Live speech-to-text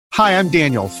Hi, I'm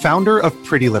Daniel, founder of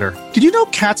Pretty Litter. Did you know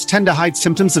cats tend to hide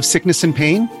symptoms of sickness and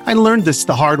pain? I learned this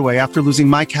the hard way after losing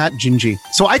my cat, Gingy.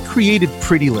 So I created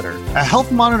Pretty Litter, a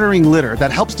health monitoring litter that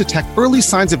helps detect early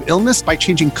signs of illness by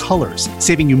changing colors,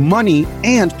 saving you money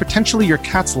and potentially your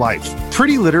cat's life.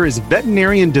 Pretty Litter is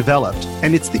veterinarian developed,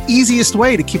 and it's the easiest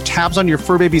way to keep tabs on your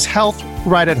fur baby's health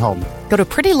right at home. Go to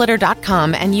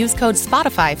prettylitter.com and use code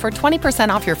SPOTIFY for 20%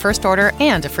 off your first order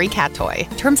and a free cat toy.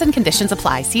 Terms and conditions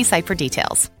apply. See site for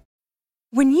details.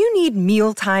 When you need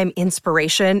mealtime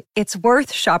inspiration, it's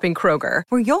worth shopping Kroger,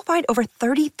 where you'll find over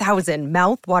 30,000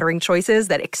 mouth-watering choices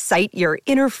that excite your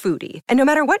inner foodie. And no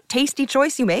matter what tasty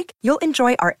choice you make, you'll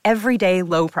enjoy our everyday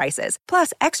low prices,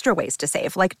 plus extra ways to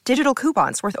save, like digital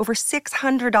coupons worth over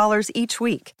 $600 each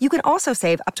week. You can also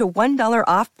save up to $1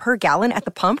 off per gallon at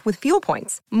the pump with fuel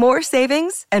points. More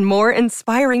savings and more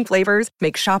inspiring flavors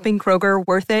make shopping Kroger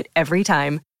worth it every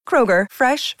time. Kroger,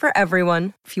 fresh for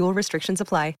everyone. Fuel restrictions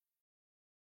apply.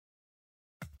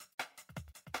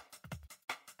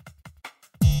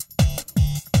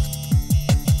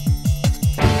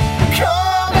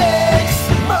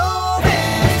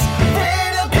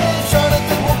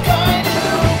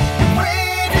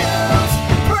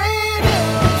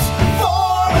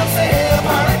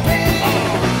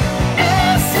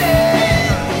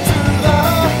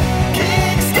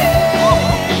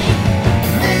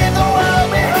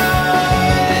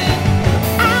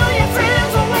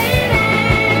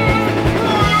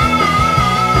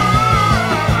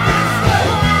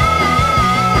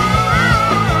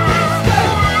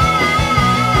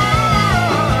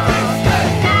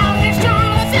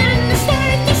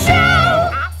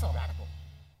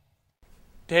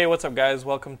 Hey, what's up, guys?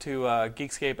 Welcome to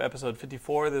Geekscape episode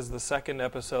 54. This is the second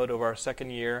episode of our second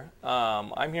year.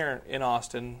 I'm here in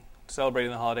Austin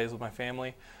celebrating the holidays with my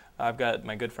family. I've got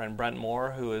my good friend Brent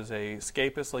Moore, who is a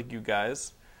escapist like you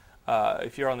guys.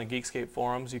 If you're on the Geekscape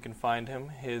forums, you can find him.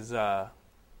 His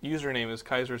username is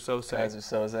Kaiser Sose. Kaiser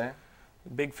Soze.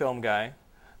 Big film guy.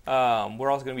 We're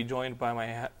also going to be joined by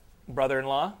my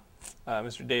brother-in-law,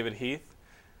 Mr. David Heath.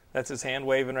 That's his hand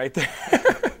waving right there.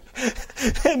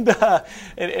 And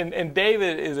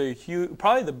David is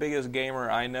probably the biggest gamer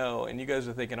I know, and you guys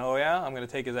are thinking, oh yeah, I'm going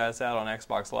to take his ass out on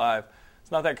Xbox Live. It's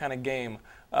not that kind of game.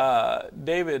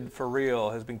 David, for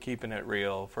real, has been keeping it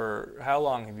real. For how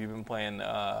long have you been playing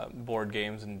board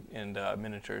games and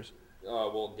miniatures?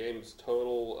 Well, games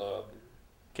total.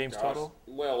 Games total?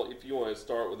 Well, if you want to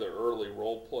start with an early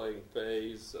role-playing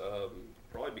phase,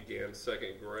 probably began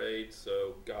second grade,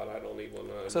 so God, I don't even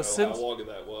know how long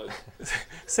that was.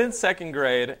 Since second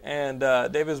grade, and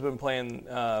David's been playing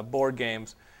board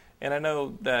games, and I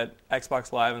know that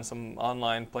Xbox Live and some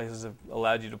online places have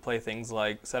allowed you to play things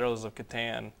like Settlers of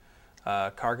Catan,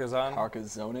 Carcassonne.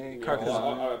 Carcassonne?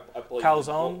 I played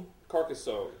Calzone?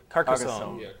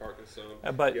 Carcassonne. Yeah,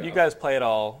 Carcassonne. But you guys play it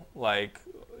all, like,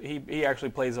 he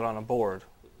actually plays it on a board,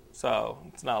 so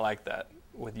it's not like that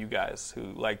with you guys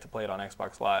who like to play it on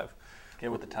Xbox Live. Get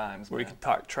with the times, where man. you can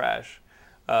talk trash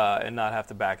and not have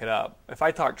to back it up. If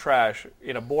I talk trash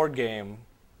in a board game,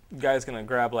 the guy's going to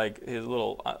grab like his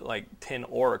little tin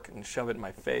orc and shove it in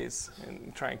my face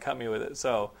and try and cut me with it.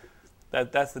 So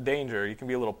that's the danger. You can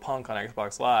be a little punk on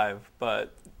Xbox Live,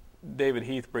 but David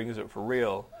Heath brings it for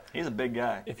real. He's a big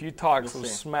guy. If you talk some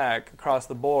smack across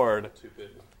the board,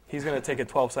 he's going to take a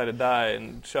 12-sided die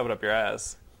and shove it up your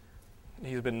ass.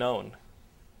 He's been known.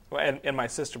 And my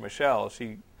sister Michelle,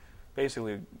 she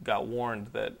basically got warned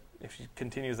that if she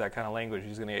continues that kind of language,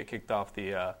 she's going to get kicked off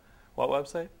the what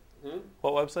website?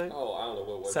 What website? Oh, I don't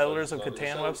know what website. Settlers of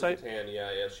Catan website? Settlers of Catan,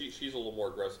 yeah. She's a little more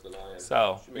aggressive than I am.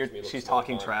 So she's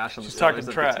talking trash on the Settlers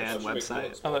of trash. Catan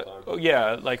website.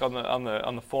 Yeah, like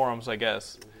on the forums, I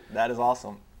guess. That is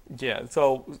awesome. Yeah,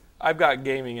 so I've got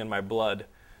gaming in my blood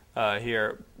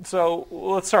here. So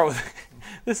let's start with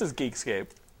this is Geekscape.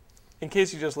 In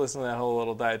case you just listen to that whole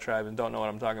little diatribe and don't know what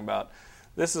I'm talking about,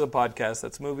 this is a podcast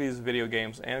that's movies, video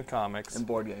games, and comics. And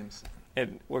board games.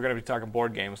 And we're going to be talking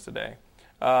board games today.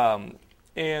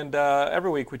 Every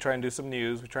week we try and do some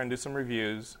news, we try and do some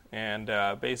reviews, and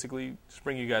basically just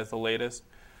bring you guys the latest.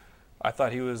 I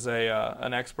thought he was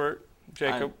an expert,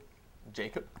 Jacob.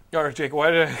 Jacob? Or Jacob, why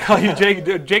did I call you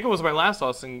Jacob? Jacob was my last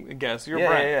Austin guest. You're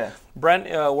Brent. Yeah.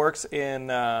 Brent works in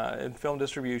film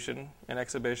distribution and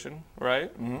exhibition,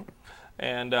 right? Mm-hmm.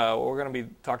 And we're going to be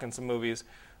talking some movies.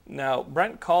 Now,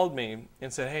 Brent called me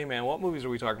and said, hey, man, what movies are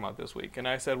we talking about this week? And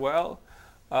I said, well,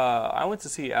 I went to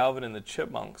see Alvin and the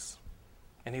Chipmunks.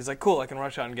 And he's like, cool, I can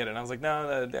rush out and get it. And I was like,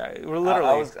 no, we're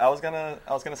literally... I was gonna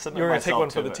submit myself. You were going to take one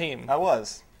for the team. I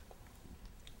was.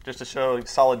 Just to show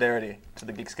solidarity to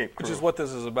the Geekscape crew. Which is what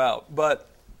this is about. But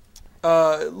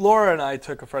Laura and I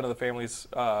took a friend of the family's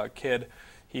kid.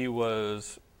 He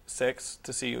was 6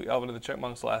 to see Alvin and the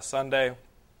Chipmunks last Sunday.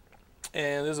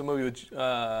 And there's a movie with,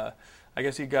 I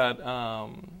guess you got,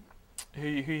 who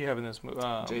you have in this movie?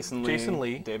 Jason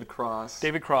Lee. David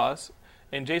Cross.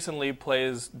 And Jason Lee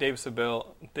plays Dave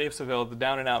Seville, the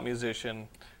down-and-out musician.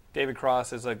 David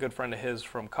Cross is a good friend of his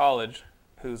from college,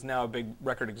 who's now a big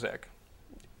record exec,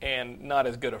 and not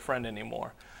as good a friend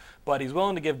anymore. But he's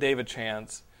willing to give Dave a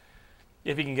chance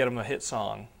if he can get him a hit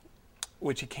song,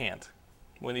 which he can't.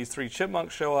 When these 3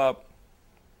 chipmunks show up,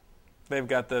 they've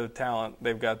got the talent,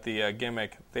 they've got the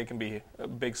gimmick, they can be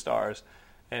big stars.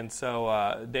 And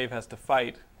so Dave has to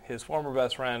fight his former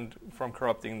best friend from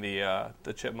corrupting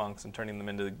the chipmunks and turning them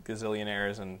into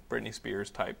gazillionaires and Britney Spears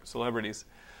type celebrities.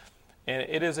 And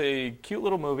it is a cute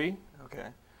little movie. Okay.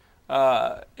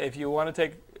 If you want to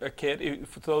take a kid,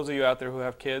 for those of you out there who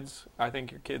have kids, I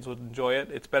think your kids would enjoy it.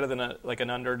 It's better than an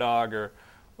Underdog or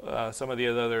some of the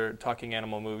other talking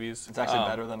animal movies. It's actually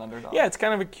better than Underdog? Yeah, it's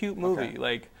kind of a cute movie. Okay.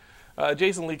 Like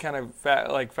Jason Lee kind of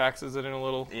faxes it in a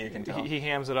little. You can tell. He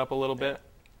hams it up a little bit.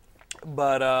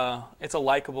 But it's a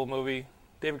likable movie.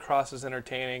 David Cross is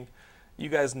entertaining. You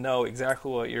guys know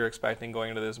exactly what you're expecting going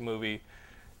into this movie.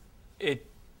 It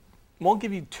won't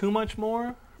give you too much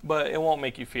more, but it won't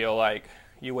make you feel like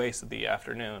you wasted the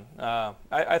afternoon.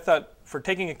 I thought for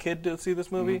taking a kid to see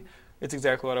this movie, it's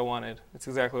exactly what I wanted. It's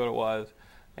exactly what it was.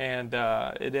 And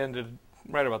it ended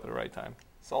right about the right time.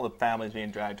 So all the families being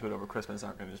dragged to it over Christmas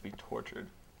aren't going to just be tortured?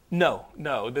 No,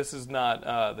 this is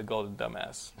not The Golden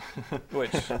Dumbass,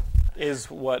 which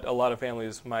is what a lot of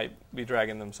families might be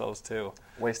dragging themselves to.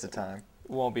 Waste of time.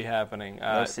 Won't be happening.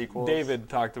 No sequels? David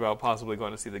talked about possibly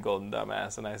going to see The Golden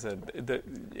Dumbass, and I said,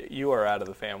 you are out of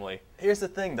the family. Here's the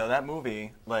thing, though. That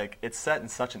movie, it's set in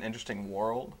such an interesting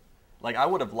world. I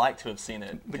would have liked to have seen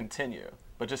it continue,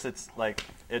 but just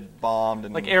it bombed.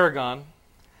 And like Aragon.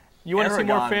 You want to see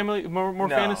more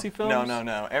fantasy films?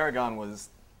 No. Aragon was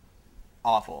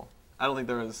awful. I don't think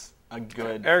there was a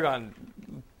good... Aragon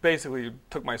basically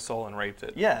took my soul and raped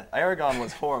it. Yeah, Aragon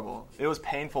was horrible. It was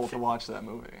painful to watch that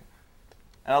movie.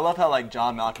 And I love how,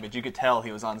 John Malkovich, you could tell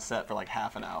he was on set for,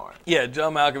 half an hour. Yeah,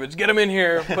 John Malkovich. Get him in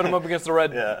here, put him up against the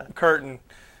red curtain,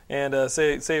 and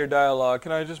say your dialogue.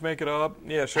 Can I just make it up?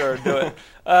 Yeah, sure, do it.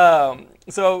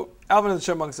 So, Alvin and the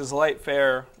Chipmunks is light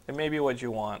fare. It may be what you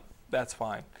want. That's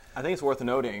fine. I think it's worth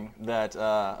noting that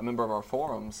a member of our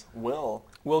forums, Will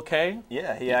K?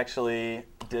 Yeah, he actually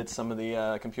did some of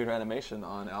the computer animation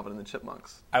on Alvin and the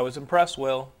Chipmunks. I was impressed,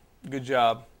 Will. Good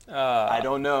job. I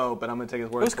don't know, but I'm going to take his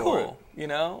word for it. It was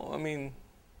cool, I mean,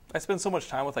 I spend so much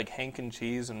time with, Hank and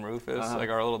Cheese and Rufus,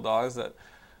 our little dogs, that...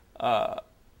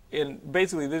 and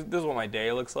basically, this is what my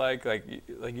day looks like. Like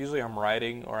usually I'm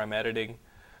writing or I'm editing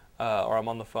or I'm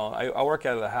on the phone. I work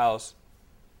out of the house.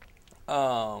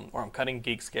 Or I'm cutting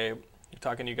Geekscape,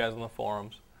 talking to you guys on the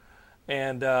forums.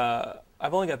 And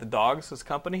I've only got the dogs as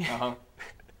company,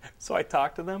 so I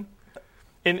talk to them.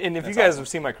 And if you guys have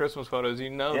seen my Christmas photos, you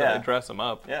know that I dress them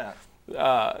up. Yeah.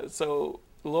 So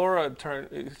Laura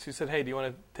she said, hey, do you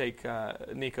want to take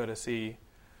Nico to see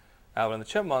Alvin and the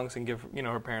Chipmunks and give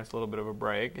her parents a little bit of a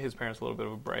break, his parents a little bit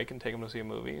of a break, and take them to see a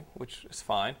movie, which is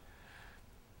fine.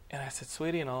 And I said,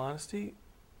 sweetie, in all honesty,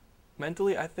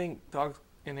 mentally, I think dogs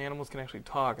and animals can actually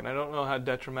talk, and I don't know how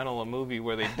detrimental a movie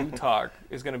where they do talk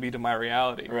is going to be to my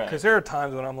reality. Because there are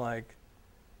times when I'm like,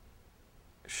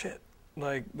 shit,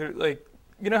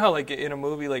 you know how in a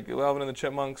movie like Alvin and the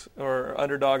Chipmunks or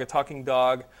Underdog, a talking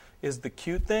dog is the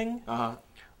cute thing. I'm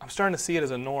starting to see it as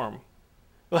a norm.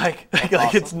 Like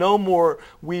it's no more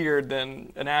weird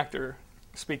than an actor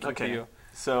speaking to you.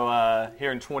 So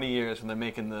here in 20 years when they're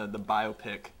making the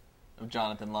biopic of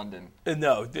Jonathan London.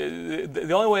 No,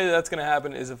 the only way that's going to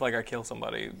happen is if I kill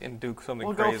somebody and do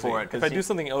something crazy. Go for it. If I do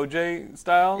something OJ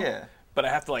style, but I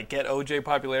have to get OJ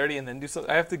popularity and then do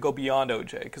something. I have to go beyond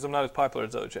OJ because I'm not as popular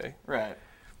as OJ. Right.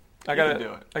 I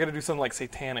gotta do something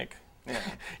satanic.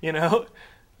 Yeah.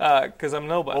 Because I'm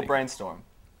nobody. We'll brainstorm.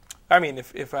 I mean,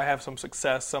 if I have some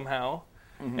success somehow,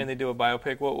 and they do a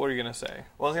biopic, what are you gonna say?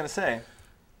 Well, I was gonna say.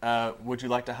 Would you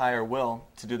like to hire Will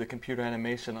to do the computer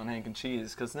animation on Hank and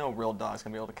Cheese? Because no real dog's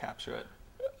going to be able to capture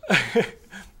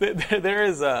it. There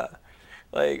is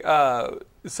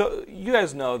so you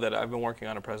guys know that I've been working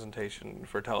on a presentation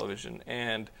for television,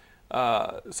 and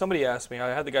somebody asked me, I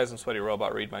had the guys in Sweaty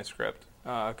Robot read my script,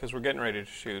 because we're getting ready to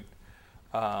shoot,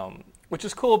 which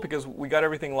is cool because we got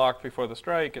everything locked before the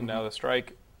strike, and now the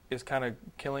strike is kind of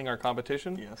killing our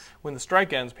competition. Yes. When the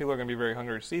strike ends, people are going to be very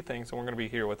hungry to see things, and we're going to be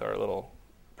here with our little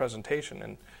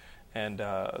presentation, and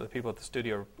the people at the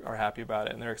studio are happy about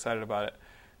it, and they're excited about it.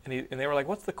 and they were like,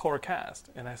 "What's the core cast?"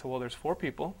 And I said, "Well, there's 4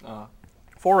 people,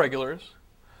 4 regulars,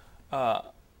 an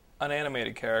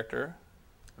animated character,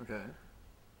 okay,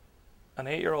 an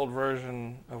 8-year-old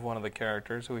version of one of the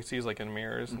characters who he sees like in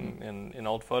mirrors and in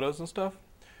old photos and stuff,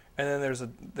 and then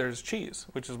there's Cheese,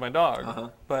 which is my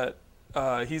dog, but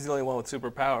he's the only one with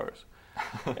superpowers."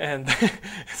 And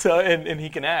so and he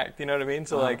can act, you know what I mean?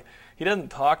 So like he doesn't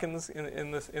talk in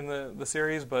the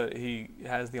series, but he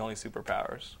has the only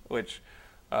superpowers, which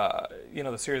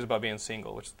the series is about being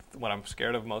single, which is what I'm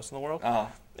scared of most in the world.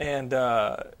 And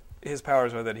his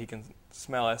powers are that he can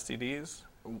smell STDs.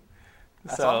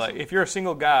 That's so awesome. like if you're a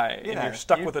single guy and you're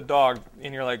stuck with a dog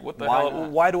and you're like, what the hell? Not?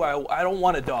 Why do I don't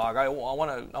want a dog. I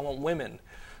want women.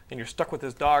 And you're stuck with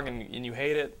this dog and you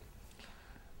hate it.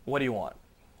 What do you want?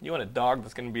 You want a dog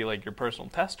that's going to be like your personal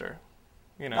tester,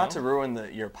 you know? Not to ruin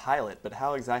your pilot, but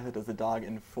how exactly does the dog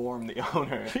inform the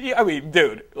owner? Yeah, I mean,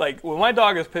 dude, like when my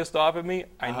dog is pissed off at me,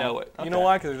 I know it. Okay. You know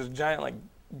why? Because there's a giant like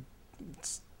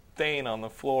stain on the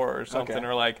floor or something,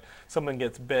 or like someone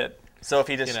gets bit. So if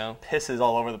he just pisses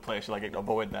all over the place, you're like,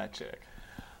 avoid that chick.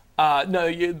 No,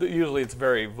 usually it's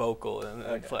very vocal and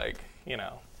it's like, I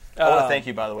want to thank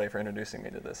you, by the way, for introducing me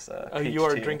to this peach you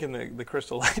are tea. drinking the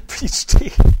Crystal Light peach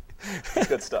tea. It's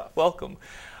good stuff. Welcome.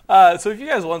 So if you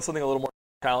guys want something a little more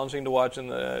challenging to watch in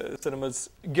the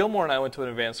cinemas, Gilmore and I went to an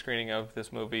advanced screening of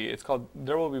this movie. It's called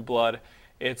There Will Be Blood.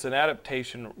 It's an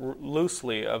adaptation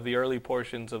loosely of the early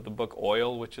portions of the book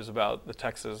Oil, which is about the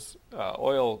Texas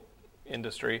oil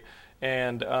industry.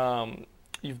 And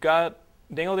you've got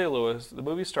Daniel Day-Lewis. The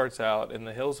movie starts out in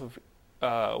the hills of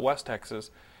West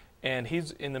Texas, and he's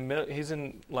in the middle. He's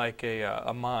in like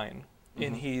a mine,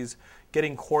 and he's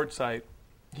getting quartzite.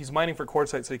 He's mining for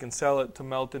quartzite so he can sell it to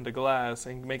melt into glass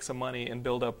and make some money and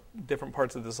build up different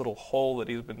parts of this little hole that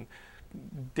he's been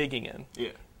digging in.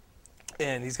 Yeah.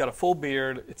 And he's got a full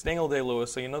beard. It's Daniel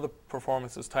Day-Lewis, so you know the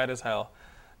performance is tight as hell.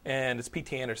 And it's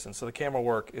P.T. Anderson, so the camera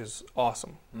work is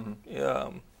awesome.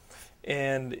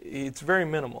 And it's very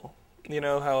minimal. You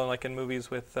know how like in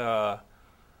movies with you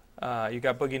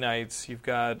got Boogie Nights, you've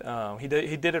got he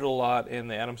did it a lot in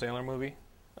the Adam Sandler movie.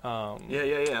 Punch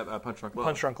Drunk Love.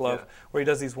 Punch Drunk Love, where he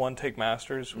does these one-take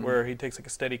masters, where he takes like a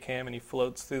steady cam and he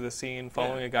floats through the scene,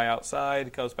 following a guy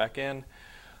outside, goes back in.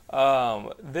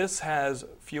 This has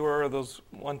fewer of those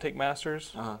one-take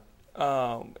masters,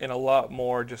 and a lot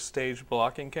more just stage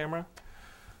blocking camera,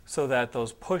 so that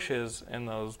those pushes and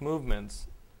those movements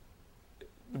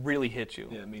really hit you.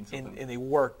 Yeah, it means something. And they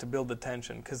work to build the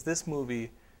tension, because this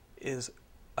movie is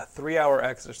a 3-hour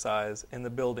exercise in the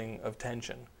building of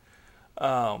tension.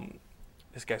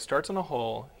 This guy starts in a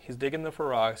hole, he's digging for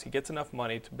rocks, he gets enough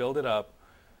money to build it up,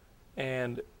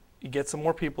 and he gets some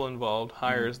more people involved,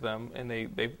 hires them, and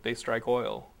they strike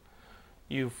oil.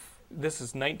 This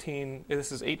is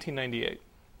 1898.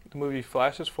 The movie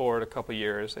flashes forward a couple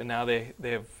years, and now they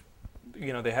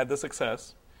had the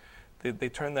success. They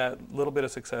turn that little bit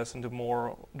of success into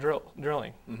more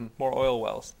drilling, more oil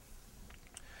wells.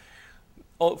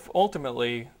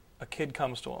 Ultimately, a kid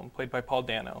comes to him, played by Paul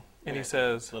Dano, and he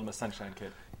says, Little Miss Sunshine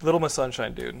kid. Little Miss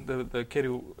Sunshine dude, the kid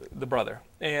the brother,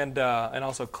 and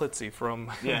also Klitzy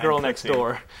from Girl Next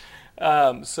Door.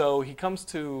 So he comes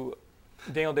to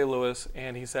Daniel Day-Lewis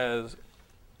and he says,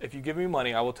 if you give me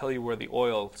money, I will tell you where the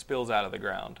oil spills out of the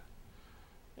ground.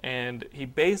 And he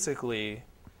basically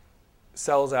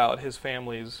sells out his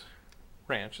family's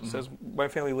ranch. It says, my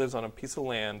family lives on a piece of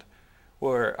land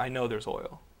where I know there's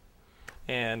oil.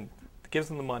 And gives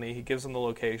them the money, he gives them the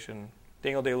location.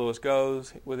 Daniel Day-Lewis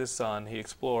goes with his son, he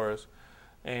explores,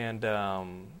 and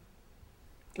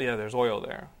there's oil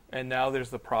there. And now there's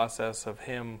the process of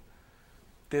him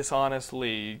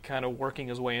dishonestly kind of working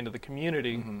his way into the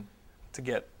community to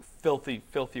get filthy,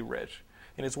 filthy rich.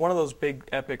 And it's one of those big,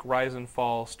 epic rise and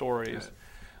fall stories.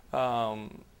 Right.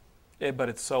 But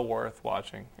it's so worth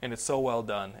watching, and it's so well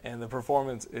done, and the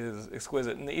performance is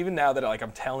exquisite. And even now that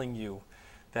I'm telling you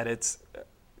that it's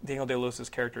Daniel Day-Lewis's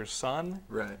character's son,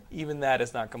 right, even that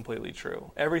is not completely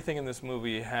true. Everything in this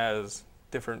movie has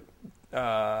different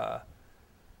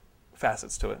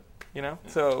facets to it, you know? Yeah.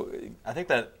 So I think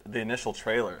that the initial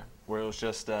trailer, where it was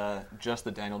just the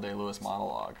Daniel Day-Lewis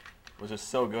monologue, was just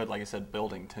so good, like I said,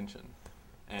 building tension.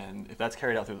 And if that's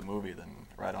carried out through the movie, then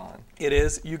right on. It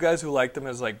is. You guys who liked him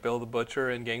as like Bill the Butcher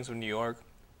in Gangs of New York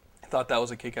thought that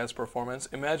was a kick-ass performance.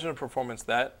 Imagine a performance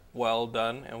that well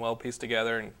done and well pieced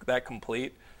together and that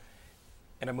complete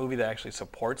in a movie that actually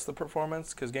supports the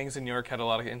performance, because Gangs of New York had a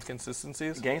lot of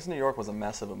inconsistencies. Gangs of New York was a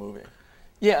mess of a movie.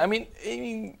 Yeah, I mean,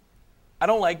 I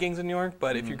don't like Gangs of New York,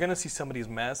 but if you're going to see somebody's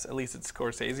mess, at least it's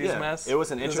Scorsese's mess. It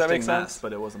was an interesting mess,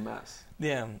 but it was a mess.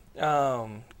 Yeah.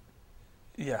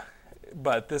 Yeah.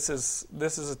 but this is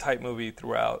a tight movie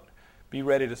throughout. Be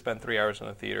ready to spend 3 hours in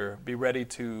the theater. Be ready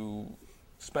to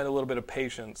spend a little bit of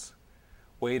patience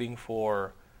waiting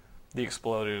for the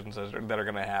explosions that are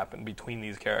going to happen between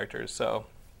these characters. So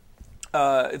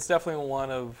it's definitely one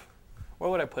of, where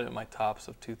would I put it in my tops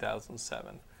of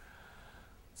 2007?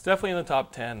 It's definitely in the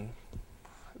top 10.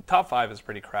 Top 5 is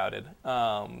pretty crowded.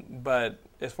 But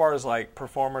as far as like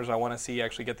performers I want to see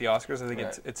actually get the Oscars, I think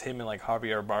it's him and like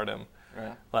Javier Bardem.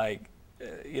 Right. Like,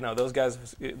 those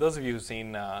guys, those of you who've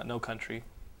seen No Country,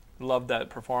 love that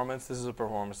performance. This is a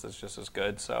performance that's just as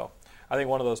good. So I think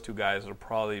one of those two guys will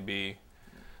probably be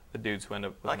the dudes who end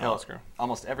up with an Oscar.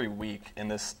 Almost every week in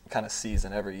this kind of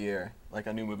season, every year, like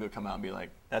a new movie will come out and be like,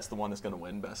 that's the one that's going to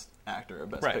win Best Actor or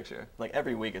Best Picture. Like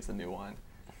every week it's a new one.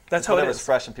 That's how it is. It's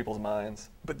fresh in people's minds.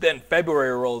 But then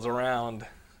February rolls around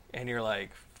and you're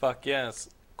like, fuck yes,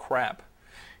 crap.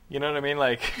 You know what I mean?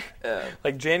 Like,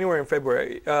 like January and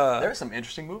February. There are some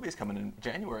interesting movies coming in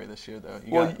January this year, though.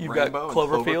 You've got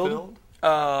Cloverfield.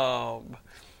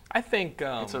 I think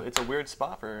it's a weird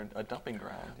spot for a dumping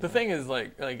ground. The thing is,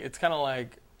 like it's kind of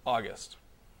like August.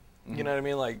 Mm-hmm. You know what I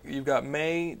mean? Like you've got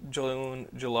May, June,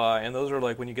 July, and those are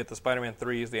like when you get the Spider-Man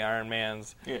 3s, the Iron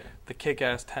Mans, the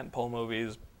kick-ass tentpole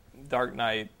movies, Dark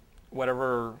Knight,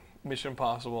 whatever, Mission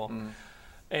Impossible. Mm.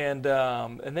 And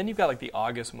then you've got like the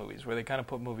August movies where they kind of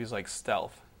put movies like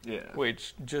Stealth,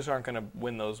 which just aren't going to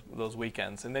win those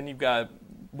weekends. And then you've got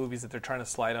movies that they're trying to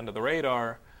slide under the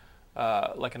radar,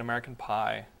 like an American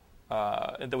Pie,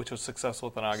 which was successful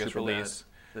with an August release.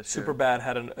 Superbad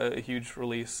had a huge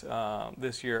release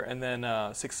this year, and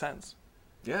then Sixth Sense.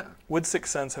 Yeah. Would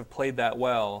Sixth Sense have played that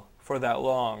well for that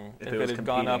long if it had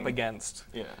gone up against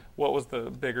what was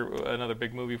another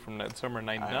big movie from that summer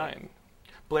 '99?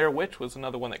 Blair Witch was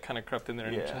another one that kind of crept in there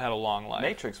and had a long life.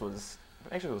 Matrix was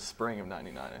spring of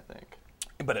 '99, I think.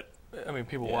 But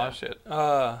people watched it.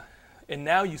 And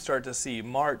now you start to see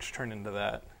March turn into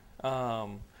that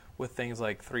with things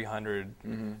like 300,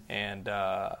 and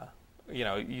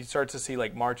you start to see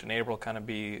like March and April kind of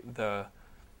be the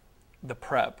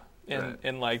prep.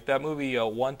 And like that movie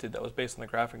Wanted, that was based on the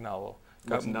graphic novel.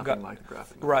 It's nothing like the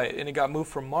graphic novel. Right, and it got moved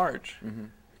from March. Mm-hmm.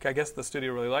 I guess the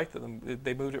studio really liked it.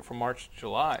 They moved it from March to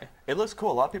July. It looks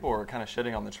cool. A lot of people were kind of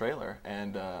shitting on the trailer,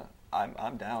 and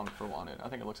I'm down for Wanted. I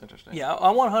think it looks interesting. Yeah,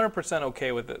 I'm 100%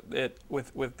 okay with it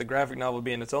with the graphic novel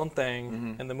being its own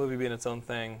thing and the movie being its own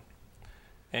thing,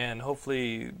 and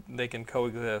hopefully they can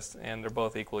coexist and they're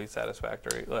both equally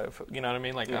satisfactory. You know what I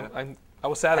mean? Like I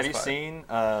was satisfied. Have you seen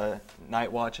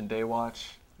Night Watch and Day Watch?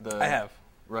 I have.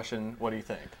 Russian. What do you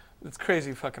think? It's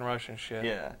crazy fucking Russian shit.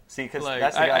 Yeah. See, because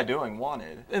that's the guy doing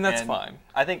Wanted. And that's fine.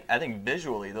 I think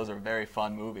visually those are very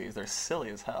fun movies. They're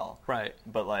silly as hell. Right.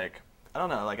 But I don't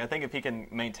know. I think if he can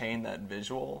maintain that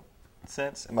visual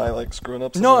sense. Am I screwing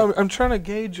up? No, I'm trying to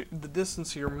gauge the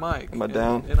distance of your mic. Am I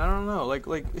down? And I don't know.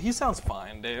 Like he sounds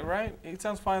fine, Dave. Right? He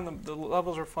sounds fine. The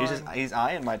levels are fine. He's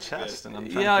eyeing my chest, and I'm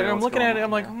trying to I'm looking at it.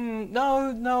 I'm like,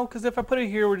 no, because if I put it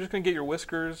here, we're just gonna get your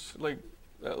whiskers, like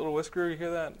that little whisker. You hear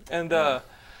that?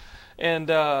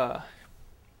 And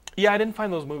I didn't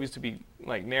find those movies to be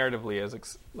narratively as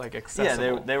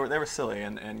accessible. Yeah, they were silly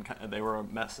and they were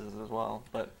messes as well.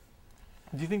 But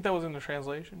do you think that was in the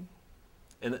translation?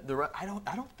 I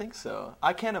don't think so.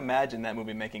 I can't imagine that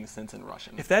movie making sense in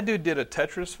Russian. If that dude did a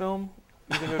Tetris film,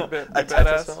 you think it would be a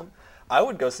Tetris film? I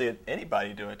would go see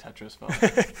anybody do a Tetris film.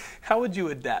 How would you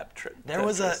adapt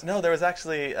Tetris? There was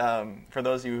actually for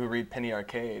those of you who read Penny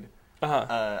Arcade.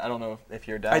 I don't know if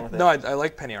you're down with it. No, I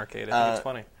like Penny Arcade. I think it's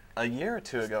funny. A year or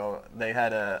two ago, they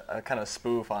had a kind of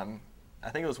spoof on. I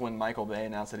think it was when Michael Bay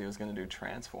announced that he was going to do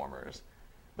Transformers.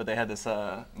 But they had this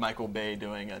Michael Bay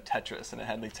doing a Tetris, and it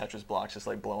had these Tetris blocks just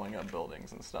blowing up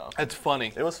buildings and stuff. It's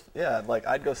funny. It was,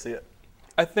 I'd go see it.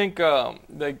 I think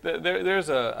there's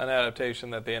an adaptation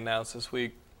that they announced this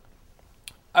week.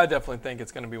 I definitely think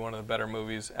it's going to be one of the better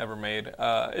movies ever made.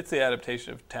 It's the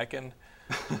adaptation of Tekken.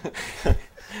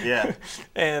 Yeah.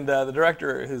 And the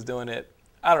director who's doing it,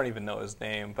 I don't even know his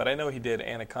name, but I know he did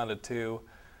Anaconda 2,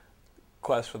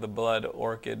 Quest for the Blood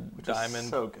Orchid Diamond.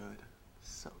 So good.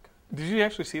 Did you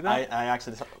actually see that? I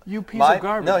actually. You piece of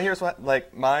garbage. No, here's what.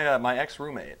 My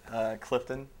ex-roommate,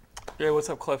 Clifton. Yeah, what's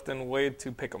up, Clifton? Way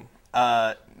to pick him.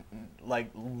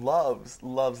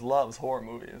 Loves horror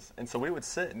movies, and so we would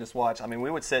sit and just watch. We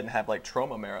would sit and have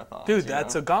trauma marathons. Dude,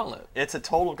 that's a gauntlet. It's a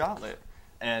total gauntlet,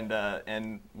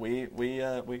 and we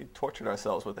tortured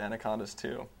ourselves with Anacondas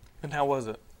 2. And how was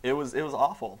it? It was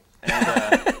awful.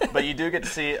 And, but you do get to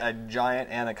see a giant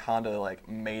anaconda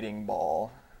mating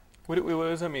ball. What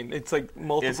does that mean? It's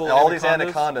multiple. All these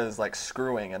anacondas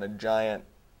screwing in a giant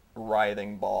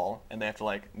writhing ball, and they have to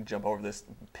like jump over this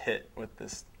pit with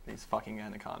these fucking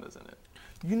anacondas in it.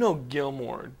 You know,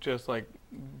 Gilmore just like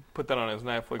put that on his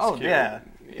Netflix. Oh queue. yeah.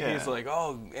 He's like,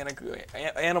 oh,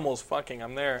 animals fucking.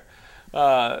 I'm there.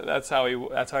 That's how he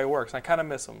works. And I kind of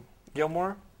miss him.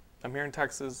 Gilmore, I'm here in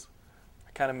Texas.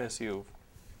 I kind of miss you.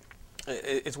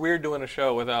 It's weird doing a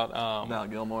show without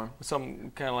Gilmore.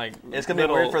 Some kind of like it's gonna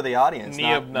be weird for the audience,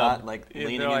 not like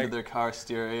leaning like, into their car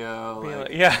stereo,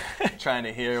 trying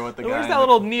to hear what the guy. Where's that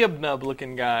little Neeb Nub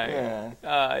looking guy?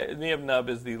 Yeah. Neeb Nub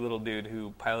is the little dude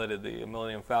who piloted the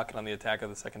Millennium Falcon on the attack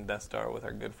of the second Death Star with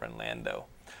our good friend Lando.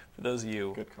 For those of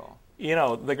you, good call. You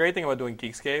know the great thing about doing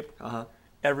Geekscape.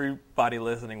 Everybody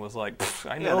listening was like,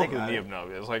 I know who Neeb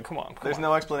Nub is. Like, come on. There's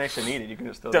no explanation needed. You can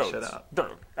just throw the shit out.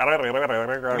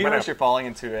 Have you noticed you're falling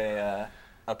into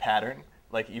a pattern?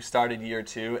 Like, you started year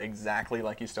 2 exactly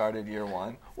like you started year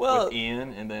 1 with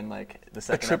Ian, and then, like, the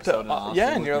second episode in Austin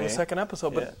and you're on the second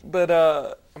episode. But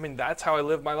I mean, that's how I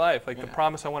live my life. Like, the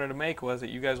promise I wanted to make was that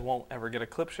you guys won't ever get a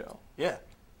clip show. Yeah.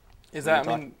 Is that,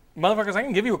 I mean, motherfuckers, I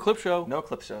can give you a clip show. No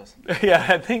clip shows. Yeah,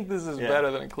 I think this is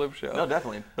better than a clip show. No,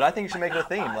 definitely. But I think you should make it a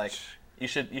theme. Like, you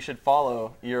should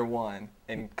follow year 1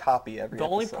 and copy every episode.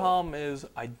 The only problem is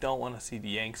I don't want to see the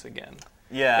Yanks again.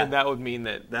 Yeah. And that would mean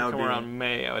that around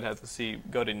May, I would have to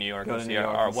go to New York and see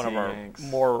one of our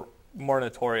more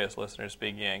notorious listeners,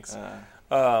 Big Yanks,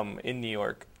 in New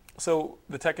York. So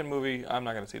the Tekken movie, I'm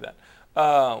not going to see that.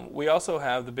 We also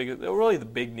have the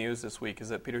big news this week is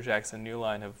that Peter Jackson and New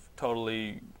Line have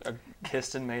totally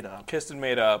kissed and made up.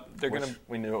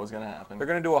 We knew it was going to happen. They're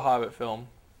going to do a Hobbit film.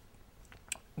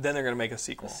 Then they're going to make a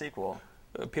sequel.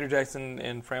 Peter Jackson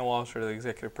and Fran Walsh are the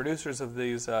executive producers of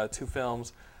these 2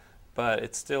 films, but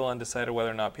it's still undecided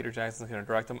whether or not Peter Jackson's going to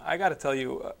direct them. I got to tell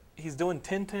you, he's doing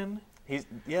Tintin. He's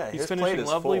finishing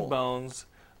Lovely full. Bones.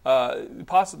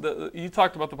 You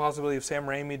talked about the possibility of Sam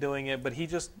Raimi doing it, but he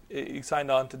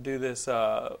signed on to do this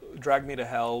Drag Me to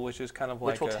Hell, which is kind of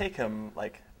like... Which will take him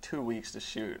like 2 weeks to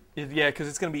shoot. Yeah, because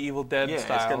it's going to be Evil Dead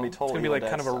style. It's going to be totally It's going to be like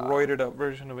kind of a roided up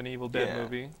version of an Evil Dead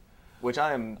movie. Which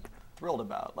I am thrilled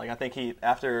about. Like, I think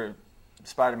after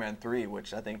Spider-Man 3,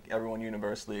 which I think everyone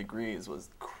universally agrees was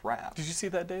crap. Did you see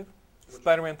that, Dave?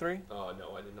 Spider-Man 3? No,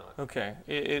 I did not. Okay.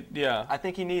 I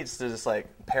think he needs to just like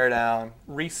pare down,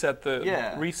 reset the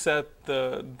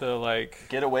like,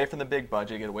 get away from the big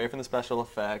budget, get away from the special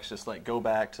effects, just like go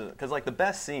back to, because like the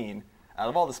best scene out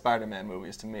of all the Spider-Man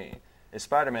movies to me is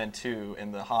Spider-Man 2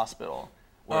 in the hospital,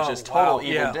 where it's just total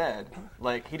Evil Dead.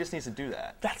 Like, he just needs to do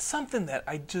that. That's something that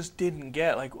I just didn't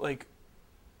get. Like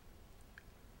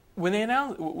when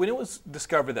it was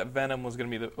discovered that Venom was going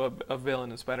to be a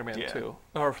villain in Spider-Man 2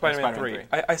 or Spider-Man 3,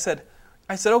 I said,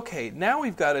 okay, now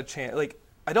we've got a chance. Like,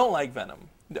 I don't like Venom.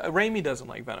 Raimi doesn't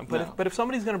like Venom, but if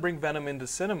somebody's going to bring Venom into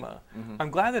cinema,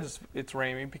 I'm glad that it's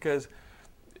Raimi, because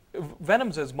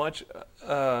Venom's as much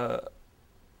like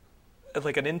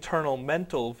an internal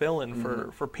mental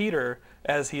villain for Peter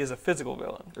as he is a physical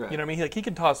villain. Right. You know what I mean? Like, he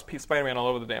can toss Spider-Man all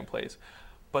over the damn place.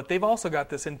 But they've also got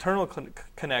this internal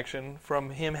connection from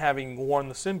him having worn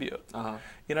the symbiote.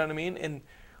 You know what I mean? And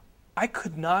I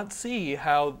could not see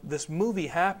how this movie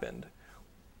happened,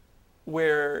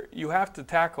 where you have to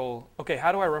tackle, okay,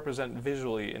 how do I represent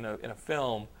visually in a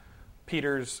film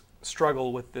Peter's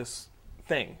struggle with this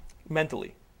thing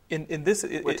mentally? In this,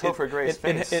 with Topher Grace's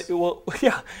face.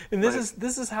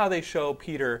 This is how they show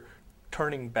Peter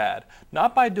turning bad,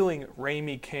 not by doing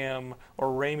Raimi Cam or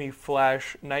Raimi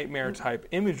Flash nightmare type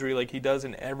imagery like he does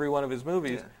in every one of his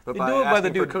movies. But they by do it by the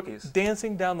asking for dude cookies.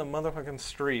 dancing down the motherfucking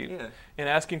street and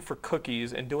asking for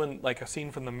cookies and doing like a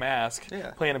scene from The Mask,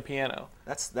 playing a piano.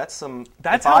 That's that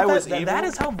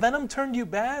is how Venom turned you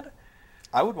bad.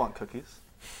 I would want cookies.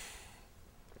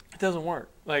 It doesn't work.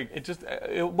 Like,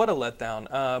 what a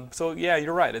letdown. So yeah,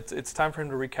 you're right. It's time for him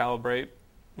to recalibrate.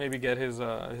 Maybe get his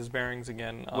bearings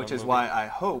again. Which is why I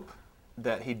hope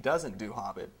that he doesn't do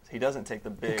Hobbit. He doesn't take the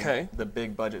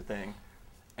big budget thing.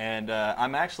 And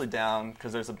I'm actually down,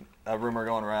 because there's a rumor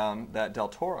going around that Del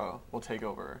Toro will take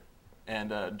over and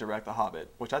direct The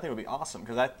Hobbit, which I think would be awesome,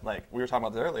 because like we were talking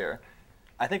about this earlier,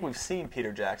 I think we've seen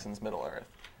Peter Jackson's Middle-earth.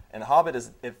 And The Hobbit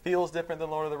it feels different than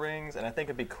Lord of the Rings, and I think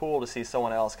it'd be cool to see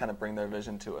someone else kind of bring their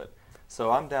vision to it. So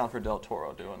I'm down for Del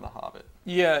Toro doing The Hobbit.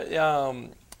 Yeah,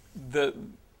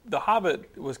 The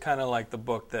Hobbit was kind of like the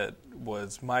book that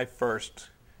was my first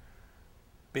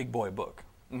big boy book.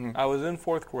 I was in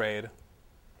 4th grade.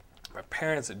 My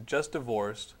parents had just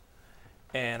divorced,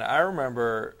 and I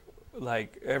remember,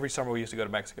 like, every summer we used to go to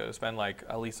Mexico to spend like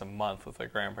at least a month with my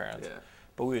grandparents. Yeah.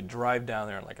 But we would drive down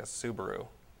there in like a Subaru,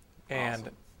 and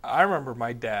I remember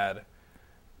my dad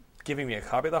giving me a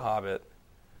copy of The Hobbit,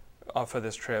 for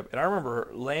this trip, and I remember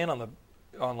laying on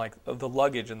the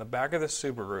luggage in the back of the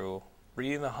Subaru,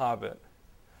 reading The Hobbit,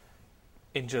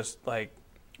 and just like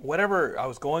whatever I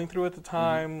was going through at the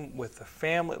time with the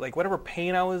family, like whatever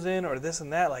pain I was in or this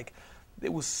and that, like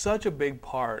it was such a big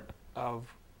part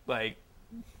of like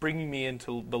bringing me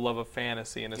into the love of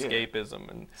fantasy and escapism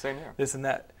and this and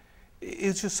that.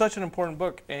 It's just such an important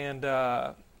book, and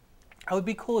I would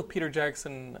be cool with Peter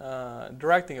Jackson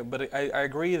directing it, but I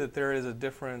agree that there is a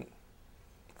different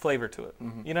flavor to it.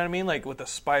 You know what I mean? Like with the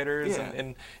spiders,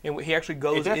 and he actually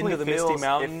goes into the Misty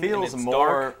Mountain. It feels and it's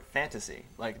more dark. Fantasy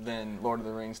like than Lord of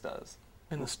the Rings does.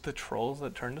 And the trolls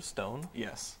that turn to stone.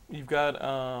 Yes. You've got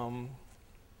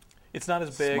it's not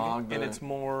as big, Smaug, and it's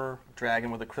more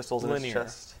dragon with the crystals linear. in his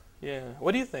chest. Yeah.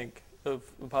 What do you think of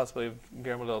possibly of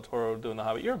Guillermo del Toro doing The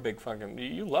Hobbit? You're a big fucking,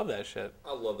 you love that shit.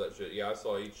 I love that shit. Yeah, I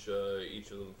saw each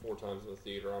of them 4 times in the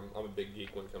theater. I'm a big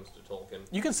geek when it comes to Tolkien.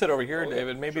 You can sit over here,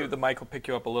 David. Maybe the mic will pick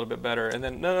you up a little bit better. And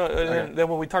then then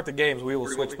when we talk to games, we will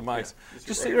switch the mics. Yeah.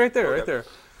 Just sit right there, right there.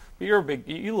 You're a big,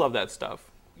 you love that stuff.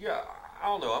 Yeah, I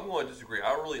don't know. I'm going to disagree.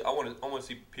 I want to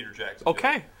see Peter Jackson.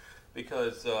 Okay.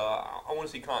 Because I want to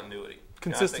see continuity.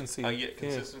 Consistency.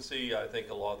 Consistency. Yeah. I think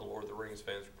a lot of the Lord of the Rings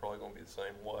fans are probably going to be the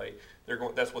same way.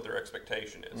 That's what their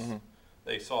expectation is. Mm-hmm.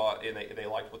 They saw it and they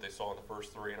liked what they saw in the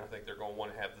first 3, and I think they're going to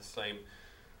want to have the same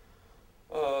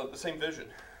vision.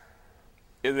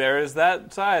 There is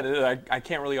that side. I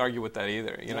can't really argue with that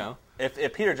either. You know,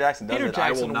 if Peter Jackson does it,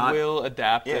 I will not. Will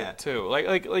adapt it too.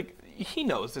 Like he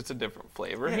knows it's a different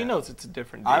flavor. Yeah. He knows it's a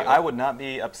different deal. I would not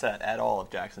be upset at all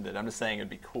if Jackson did. I'm just saying it'd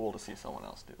be cool to see someone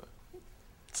else do it.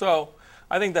 So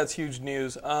I think that's huge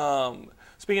news.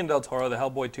 Speaking of Del Toro, the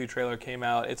Hellboy 2 trailer came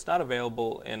out. It's not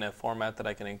available in a format that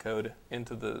I can encode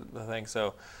into the thing.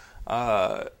 So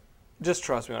just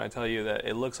trust me when I tell you that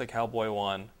it looks like Hellboy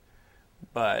 1,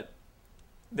 but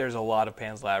there's a lot of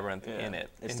Pan's Labyrinth in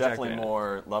it. It's definitely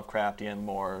more Lovecraftian,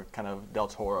 more kind of Del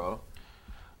Toro.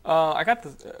 I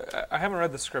haven't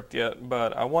read the script yet,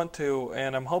 but I want to,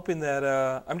 and I'm hoping that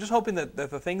I'm just hoping that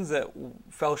the things that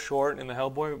fell short in the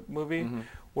Hellboy movie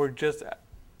were just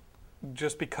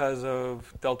because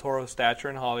of Del Toro's stature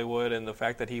in Hollywood and the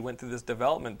fact that he went through this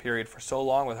development period for so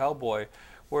long with Hellboy,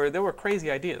 where there were crazy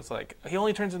ideas. Like he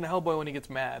only turns into Hellboy when he gets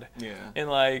mad. Yeah. And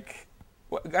like,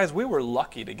 guys, we were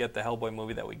lucky to get the Hellboy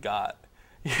movie that we got.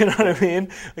 You know what I mean?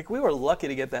 Like we were lucky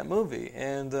to get that movie,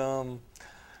 and.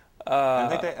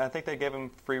 I think they gave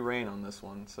him free reign on this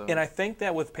one. So. And I think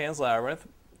that with Pan's Labyrinth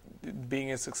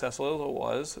being as successful as it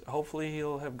was, hopefully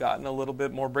he'll have gotten a little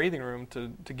bit more breathing room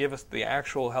to give us the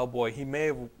actual Hellboy. He may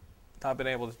have not been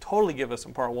able to totally give us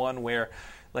in part 1 where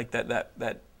like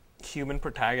that human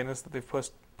protagonist that they've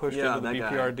pushed into the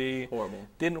BPRD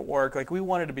didn't work. Like we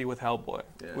wanted to be with Hellboy.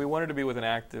 Yeah. We wanted to be with an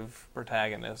active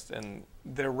protagonist, and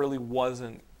there really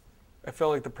wasn't. I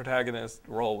felt like the protagonist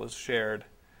role was shared.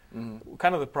 Mm-hmm.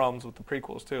 Kind of the problems with the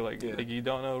prequels too, like you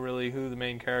don't know really who the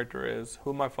main character is,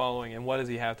 who am I following, and what does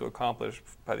he have to accomplish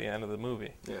by the end of the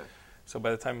movie. Yeah. So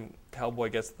by the time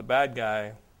Hellboy gets the bad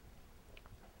guy,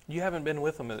 you haven't been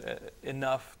with him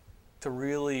enough to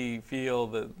really feel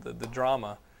the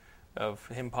drama of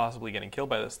him possibly getting killed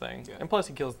by this thing. Yeah. And plus,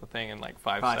 he kills the thing in like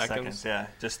 5 seconds. Yeah,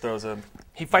 just throws a.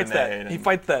 He fights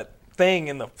that thing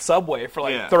in the subway for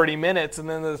like 30 minutes, and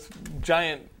then this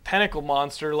giant tentacle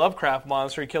monster, Lovecraft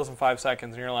monster, he kills in 5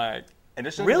 seconds, and you're like, and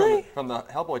just really? From the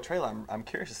Hellboy trailer, I'm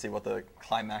curious to see what the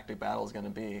climactic battle is going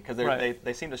to be, because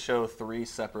they seem to show 3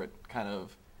 separate kind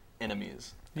of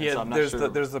enemies. Yeah, so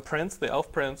there's the prince, the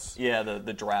elf prince. Yeah,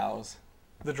 the drows.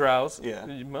 The drows. Yeah.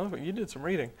 You did some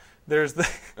reading. There's the.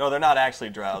 No, they're not actually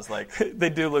drows. Like they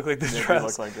do look like the drows. They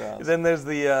look like drows. Then there's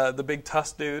the big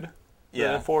tusk dude.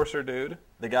 The enforcer dude.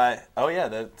 The guy. Oh yeah,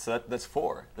 that's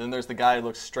 4. Then there's the guy who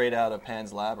looks straight out of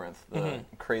Pan's Labyrinth, the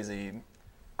crazy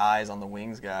eyes on the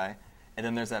wings guy. And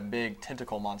then there's that big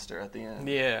tentacle monster at the end.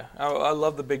 Yeah, I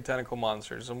love the big tentacle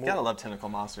monsters. You gotta love tentacle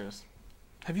monsters.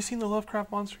 Have you seen the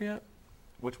Lovecraft monster yet?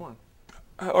 Which one?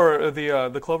 Or the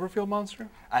Cloverfield monster?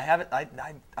 I haven't.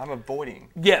 I'm avoiding.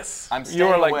 Yes, I'm staying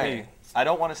away. Like me. I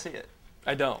don't want to see it.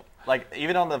 I don't. Like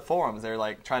even on the forums, they're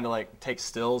like trying to like take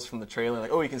stills from the trailer.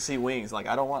 Like, oh, you can see wings. Like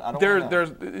I don't want.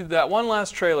 There's that one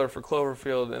last trailer for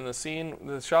Cloverfield, and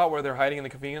the shot where they're hiding in the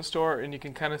convenience store, and you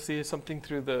can kind of see something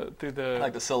through the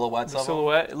like the silhouettes. The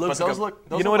silhouette. It looks. But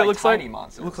those you know what it looks like?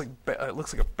 Monsters. It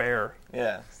looks like a bear.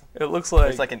 Yeah. It looks like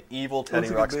it's like an evil Teddy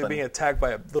Ruxpin being attacked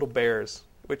by little bears.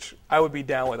 Which I would be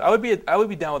down with. I would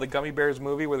be down with a Gummy Bears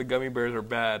movie where the Gummy Bears are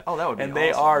bad. Oh, that would be awesome. And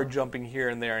they are jumping here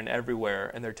and there and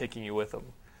everywhere, and they're taking you with them.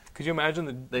 Could you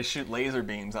imagine they shoot laser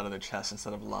beams out of their chest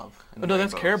instead of love? Oh, no,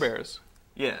 that's Care Bears.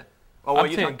 Yeah. Oh,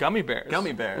 I'm saying gummy bears.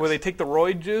 Gummy bears. Where they take the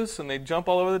roid juice and they jump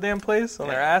all over the damn place on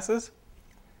their asses.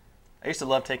 I used to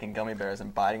love taking gummy bears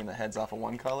and biting the heads off of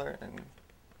one color and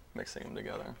mixing them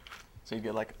together. So you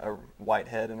get like a white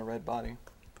head and a red body.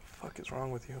 What the fuck is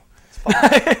wrong with you?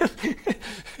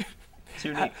 It's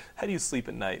unique. How do you sleep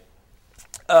at night?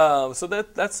 So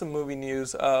that's some movie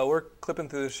news. We're clipping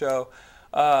through the show.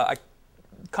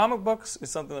 Comic books is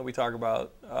something that we talk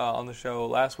about on the show.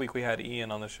 Last week we had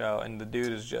Ian on the show, and the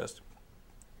dude is just...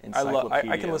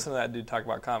 I can listen to that dude talk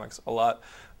about comics a lot.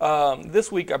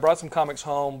 This week I brought some comics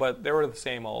home, but they were the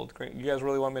same old. You guys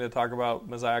really want me to talk about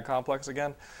Messiah Complex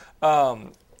again?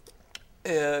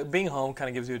 Being home kind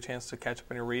of gives you a chance to catch up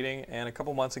on your reading. And a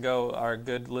couple months ago, our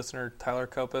good listener Tyler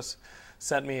Kopus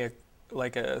sent me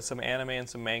some anime and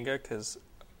some manga because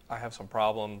I have some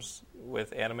problems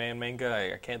with anime and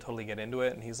manga. I can't totally get into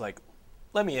it. And he's like,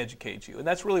 let me educate you. And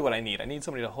that's really what I need. I need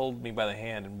somebody to hold me by the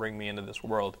hand and bring me into this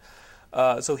world.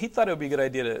 So he thought it would be a good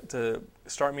idea to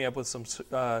start me up with some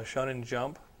Shonen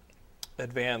Jump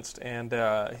Advanced. And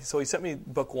so he sent me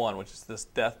book 1, which is this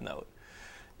Death Note.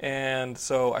 And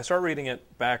so I started reading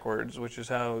it backwards, which is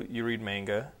how you read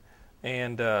manga.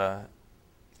 And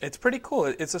it's pretty cool.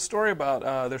 It's a story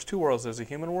about, there's 2 worlds. There's a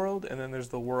human world, and then there's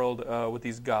the world with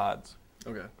these gods.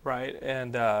 Okay. Right?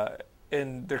 And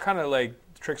they're kind of like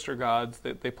trickster gods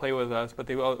that they play with us, but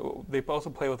they also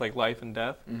play with like life and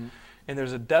death. Mm-hmm. And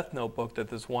there's a Death Note book that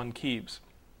this one keeps,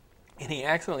 and he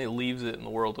accidentally leaves it in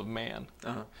the world of man.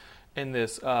 Uh-huh. And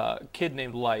this kid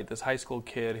named Light, this high school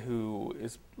kid who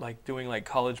is like doing like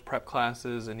college prep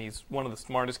classes, and he's one of the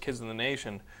smartest kids in the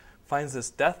nation, finds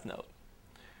this Death Note.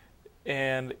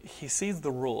 And he sees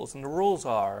the rules, and the rules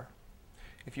are,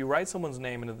 if you write someone's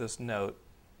name into this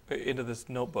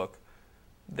notebook,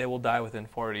 they will die within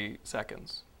 40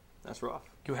 seconds. That's rough.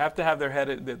 You have to have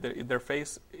their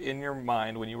face in your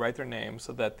mind when you write their name,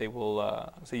 so that they will. I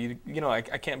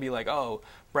can't be like, oh,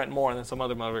 Brent Moore, and then some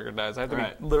other motherfucker dies. I have to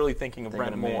be literally thinking of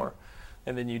Brent Moore,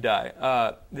 and then you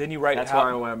die. Then you write. That's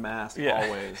why I wear a mask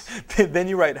always. Then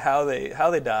you write how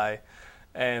they die,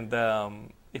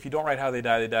 and if you don't write how they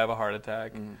die of a heart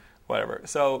attack, whatever.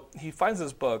 So he finds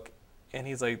this book, and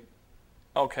he's like,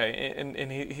 okay, and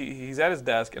he's at his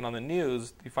desk, and on the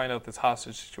news, you find out this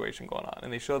hostage situation going on,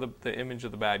 and they show the image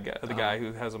of the bad guy, the guy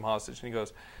who has him hostage, and he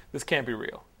goes, this can't be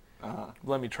real.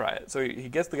 Let me try it. So he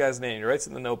gets the guy's name, he writes it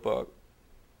in the notebook,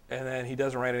 and then he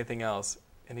doesn't write anything else,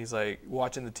 and he's like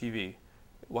watching the TV,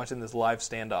 watching this live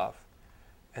standoff,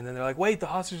 and then they're like, wait, the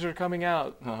hostages are coming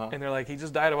out, and they're like, he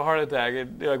just died of a heart attack,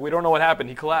 and they're like, we don't know what happened,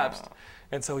 he collapsed,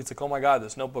 and so he's like, oh my God,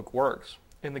 this notebook works.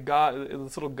 And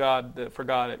this little god that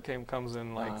forgot it comes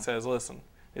in says, listen,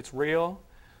 it's real.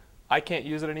 I can't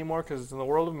use it anymore because it's in the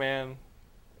world of man,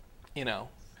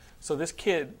 So this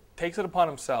kid takes it upon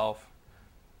himself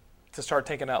to start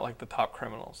taking out like the top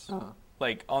criminals,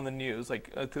 like on the news,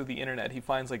 like through the internet. He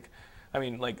finds like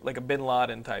a Bin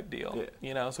Laden type deal,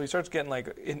 So he starts getting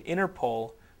like in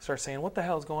Interpol. Starts saying, what the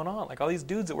hell is going on? Like all these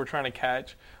dudes that we're trying to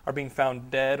catch are being found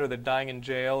dead, or they're dying in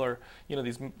jail, or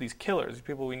these killers, these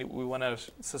people we want out of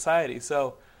society.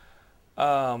 So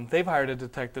they've hired a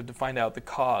detective to find out the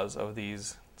cause of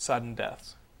these sudden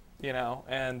deaths,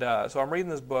 And so I'm reading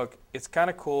this book. It's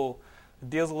kind of cool. It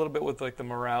deals a little bit with like the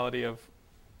morality of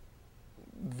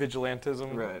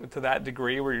vigilantism to that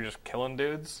degree, where you're just killing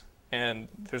dudes. And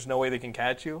there's no way they can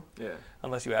catch you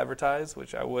unless you advertise,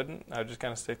 which I wouldn't. I would just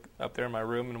kind of stick up there in my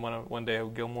room, and one day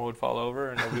Gilmore would fall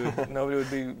over, and nobody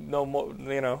would be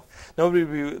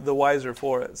the wiser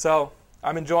for it. So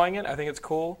I'm enjoying it. I think it's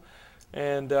cool.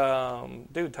 And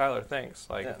dude, Tyler, thanks.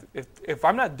 Like if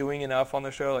I'm not doing enough on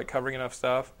the show, like covering enough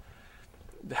stuff,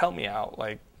 help me out.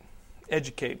 Like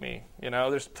educate me.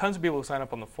 There's tons of people who sign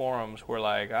up on the forums who are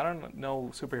like, I don't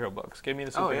know superhero books. Give me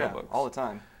the superhero books all the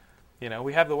time.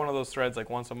 We have one of those threads like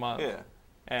once a month. Yeah.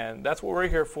 And that's what we're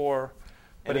here for.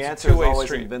 But and it's the answer a two-way is always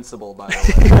street. Invincible, by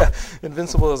the way.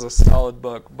 Invincible is a solid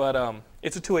book. But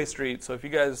it's a two-way street. So if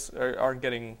you guys aren't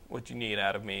getting what you need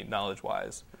out of me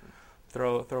knowledge-wise,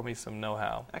 throw me some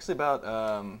know-how. Actually,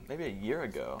 about maybe a year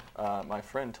ago, my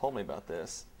friend told me about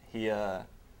this. His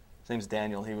name's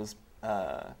Daniel. He was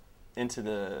into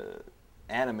the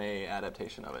anime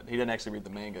adaptation of it. He didn't actually read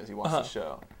the mangas. He watched the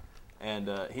show. And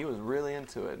he was really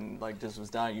into it, and just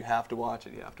was dying. You have to watch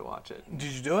it. You have to watch it.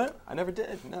 Did you do it? I never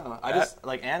did. No, I just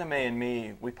anime and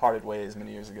me. We parted ways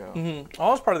many years ago. Mm-hmm. I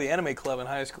was part of the anime club in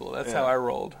high school. That's how I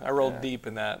rolled. I rolled deep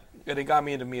in that, and it got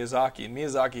me into Miyazaki. And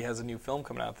Miyazaki has a new film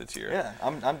coming out this year. Yeah,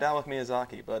 I'm down with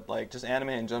Miyazaki, but just anime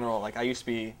in general. I used to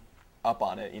be up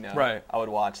on it. Right. I would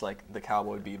watch the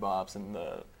Cowboy Bebops and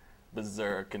the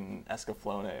Berserk and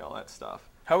Escaflowne, all that stuff.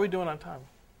 How are we doing on time?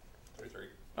 33.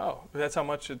 Oh, that's how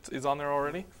much it's on there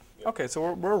already? Okay,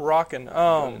 so we're rocking.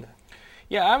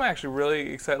 Yeah, I'm actually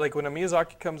really excited. Like when a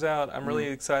Miyazaki comes out, I'm really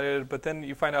excited. But then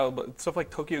you find out about stuff like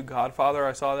Tokyo Godfather.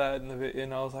 I saw that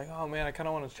and I was like, oh man, I kind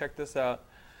of want to check this out.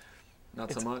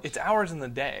 Not so much. It's hours in the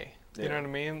day. You know what I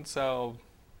mean? So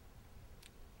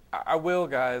I will,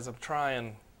 guys. I'm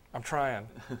trying. I'm trying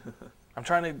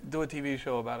to do a TV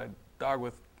show about a dog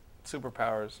with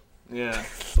superpowers. Yeah.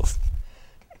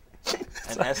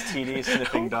 An STD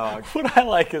sniffing dog. What I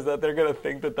like is that they're gonna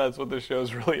think that that's what the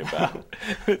show's really about.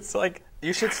 It's like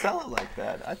You should sell it like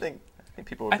that. I think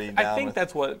people would be down I think with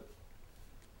that's what.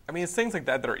 I mean, it's things like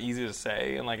that are easy to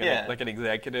say, and like an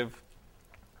executive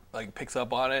like picks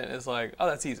up on it. And it's like, oh,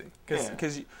 that's easy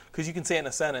because you can say it in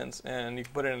a sentence and you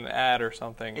can put it in an ad or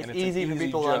something. It's and it's easy an for easy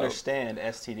people joke. to understand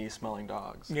STD smelling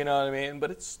dogs. You know what I mean?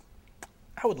 But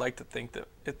I would like to think that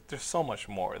there's so much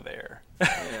more there.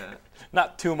 Yeah.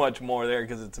 Not too much more there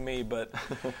because it's me, but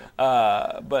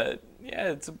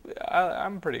yeah,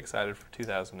 I'm pretty excited for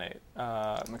 2008.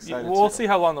 I'm excited We'll too. see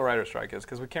how long the writer's strike is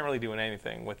because we can't really do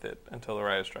anything with it until the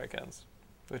writer's strike ends,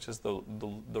 which is the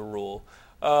rule.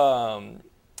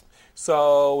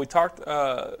 So we talked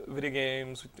video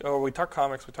games, or we talked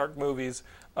comics, we talked movies.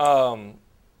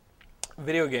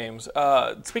 Video games.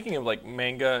 Speaking of like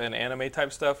manga and anime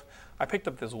type stuff, I picked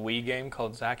up this Wii game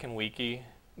called Zack and Wiki,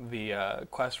 the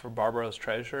Quest for Barbaro's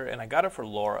Treasure, and I got it for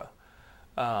Laura.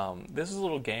 This is a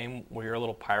little game where you're a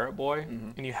little pirate boy,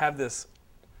 and you have this.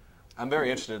 I'm very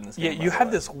interested in this Yeah, game. you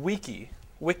have this wiki.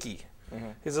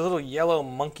 It's a little yellow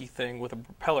monkey thing with a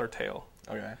propeller tail,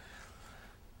 Okay.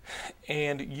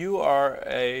 and you are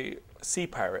a sea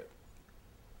pirate,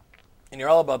 and you're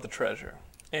all about the treasure.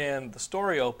 And the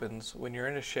story opens when you're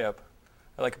in a ship,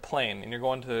 like a plane, and you're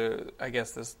going to, I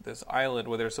guess, this island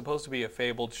where there's supposed to be a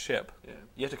fabled ship. Yeah.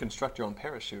 You have to construct your own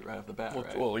parachute right off the bat,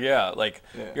 right? Well, yeah, like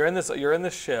Yeah. you're in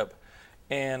this ship,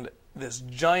 and this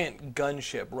giant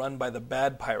gunship run by the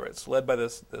bad pirates, led by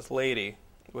this lady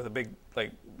with a big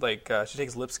she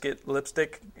takes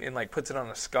lipstick and like puts it on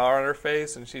a scar on her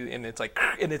face, and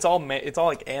it's all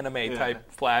like anime type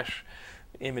flash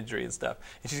imagery and stuff.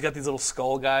 And she's got these little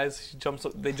skull guys.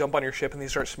 They jump on your ship and they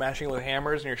start smashing it with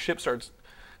hammers, and your ship starts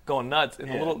going nuts. And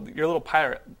your little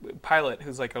pilot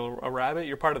who's like a rabbit.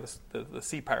 You're part of the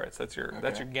sea pirates. That's your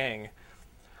gang.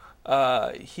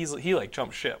 He like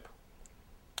jumps ship,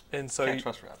 and so Can't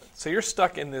trust rabbits. So you're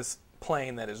stuck in this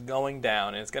plane that is going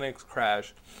down and it's going to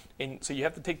crash, and so you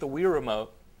have to take the Wii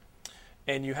remote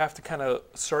and you have to kind of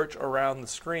search around the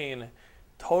screen,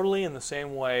 totally in the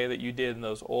same way that you did in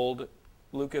those old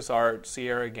LucasArts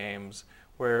Sierra games,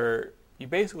 where you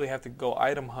basically have to go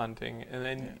item hunting and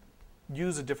then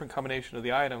use a different combination of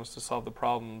the items to solve the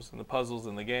problems and the puzzles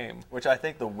in the game. Which I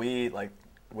think the Wii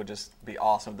would just be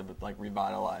awesome to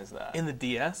revitalize that. In the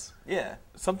DS, Yeah.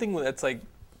 something that's like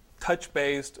touch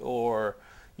based or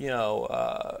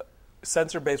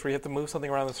sensor based, where you have to move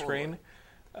something around the screen.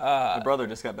 My brother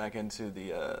just got back into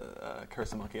the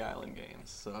Curse of Monkey Island games,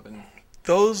 so I've been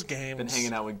Those games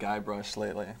hanging out with Guybrush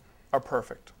lately. are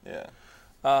perfect. Yeah.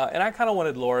 And I kind of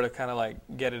wanted Laura to kind of like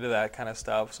get into that kind of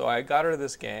stuff, so I got her to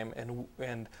this game,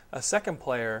 and a second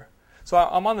player. So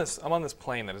I'm on this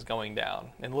plane that is going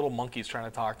down, and little monkey's trying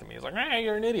to talk to me. He's like, "Hey,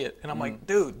 you're an idiot," and I'm like,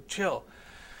 "Dude, chill."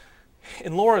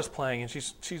 And Laura's playing, and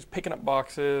she's picking up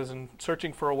boxes and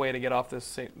searching for a way to get off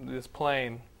this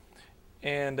plane.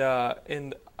 And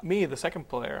me, the second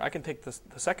player, I can take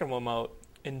the second remote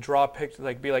and draw pictures,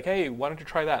 like be like, "Hey, why don't you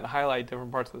try that?" and highlight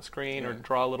different parts of the screen or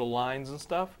draw little lines and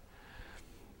stuff.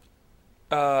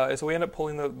 So we end up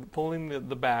pulling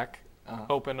the back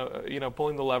open,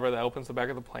 pulling the lever that opens the back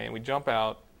of the plane. We jump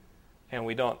out, and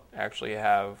we don't actually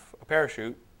have a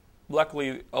parachute.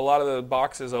 Luckily, a lot of the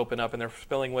boxes open up, and they're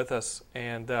spilling with us,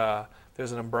 and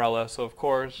there's an umbrella. So, of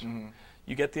course,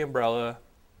 you get the umbrella,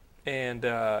 and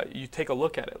you take a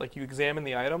look at it. Like, you examine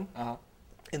the item,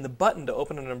 and the button to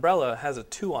open an umbrella has a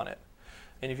 2 on it.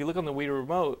 And if you look on the Wii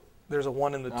remote, there's a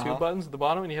 1 in the 2 buttons at the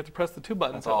bottom, and you have to press the 2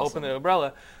 buttons to open the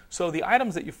umbrella. So the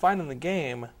items that you find in the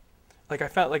game, like I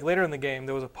found, like later in the game,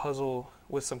 there was a puzzle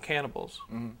with some cannibals,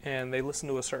 and they listen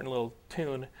to a certain little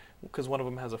tune because one of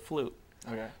them has a flute.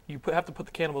 Okay. You have to put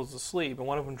the cannibals to sleep, and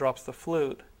one of them drops the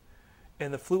flute,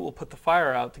 and the flute will put the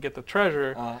fire out to get the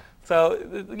treasure.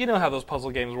 So you know how those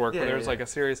puzzle games work, where there's like a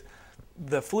series.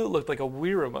 The flute looked like a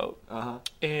Wii remote,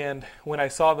 and when I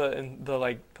saw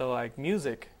the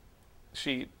music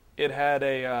sheet, it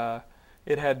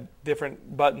had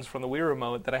different buttons from the Wii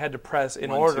remote that I had to press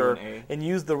in 1, order 2, and A. and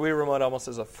use the Wii remote almost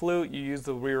as a flute. You use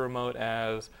the Wii remote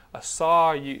as a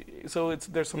saw. So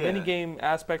there's some mini game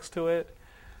aspects to it,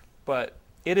 but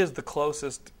it is the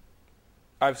closest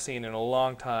I've seen in a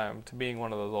long time to being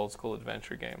one of those old school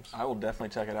adventure games. I will definitely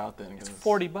check it out then. It's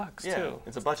 $40 yeah, too.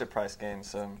 It's a budget price game,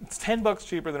 so It's $10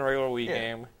 cheaper than a regular Wii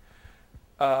game.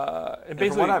 And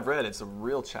from what I've read, it's a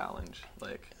real challenge.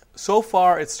 Like so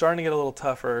far, it's starting to get a little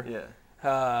tougher.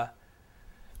 Yeah.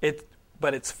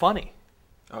 But it's funny.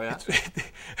 Oh yeah.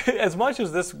 As much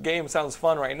as this game sounds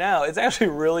fun right now, it's actually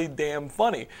really damn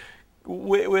funny.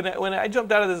 When I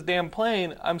jumped out of this damn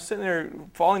plane, I'm sitting there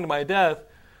falling to my death.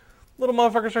 Little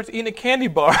motherfucker starts eating a candy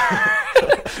bar.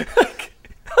 I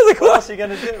was like, what else are you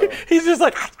gonna do? He's just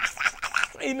like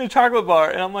eating a chocolate bar,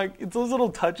 and I'm like, it's those little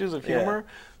touches of humor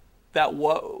that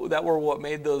were what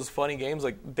made those funny games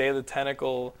like Day of the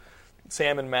Tentacle,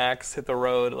 Sam and Max Hit the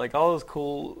Road, like all those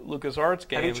cool LucasArts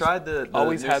games. Have you tried the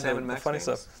always new had Sam the and Max funny games?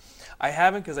 stuff? I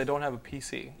haven't because I don't have a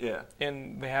PC. Yeah.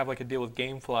 And they have like a deal with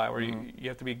GameFly where you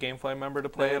have to be a GameFly member to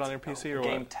play it on your PC or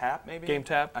what? GameTap maybe?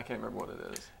 GameTap. I can't remember what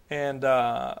it is. And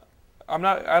I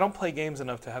don't play games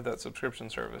enough to have that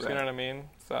subscription service. Right. You know what I mean?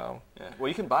 So. Yeah. Well,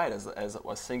 you can buy it as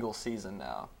a single season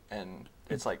now, and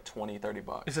it's like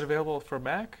 $20-$30. Is it available for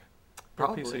Mac? Or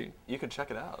Probably. PC? You could check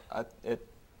it out.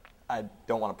 I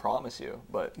don't want to promise you,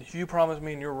 but If you promise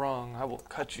me and you're wrong, I will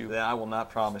cut you. I will not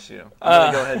promise you. I'm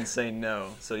going to go ahead and say no,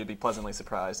 so you'll be pleasantly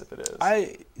surprised if it is.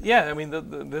 I mean,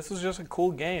 this is just a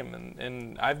cool game,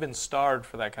 and I've been starved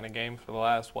for that kind of game for the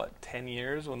last, 10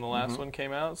 years when the last one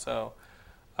came out, so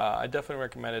I definitely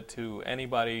recommend it to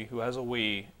anybody who has a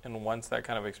Wii and wants that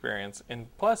kind of experience. And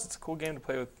plus, it's a cool game to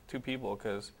play with two people,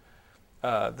 because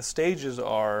the stages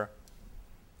are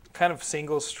kind of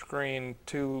single-screen,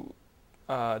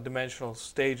 two-dimensional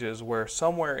stages where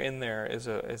somewhere in there is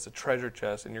a treasure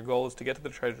chest, and your goal is to get to the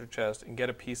treasure chest and get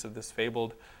a piece of this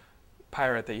fabled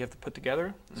pirate that you have to put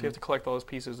together. So you have to collect all those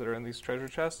pieces that are in these treasure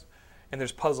chests, and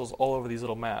there's puzzles all over these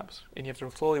little maps, and you have to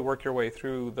slowly work your way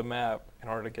through the map in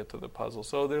order to get to the puzzle.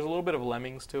 So there's a little bit of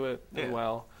Lemmings to it as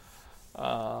well.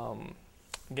 The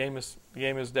game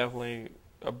is definitely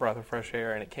a breath of fresh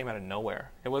air, and it came out of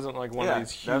nowhere. It wasn't like one of these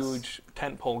huge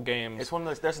tentpole games. It's one of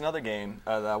those. There's another game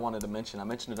that I wanted to mention. I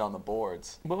mentioned it on the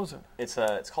boards. What was it?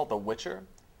 It's called The Witcher.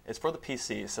 It's for the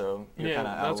PC, so you're kind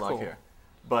of out of luck cool. here.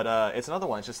 But it's another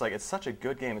one. It's just like it's such a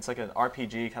good game. It's like an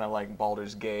RPG, kind of like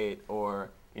Baldur's Gate,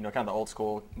 or kind of the old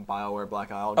school BioWare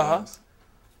Black Isle games.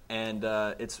 And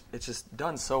it's just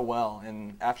done so well.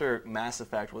 And after Mass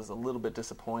Effect was a little bit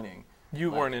disappointing, You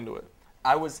weren't into it.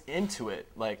 I was into it.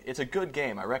 Like, it's a good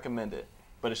game. I recommend it.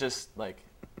 But it's just, like,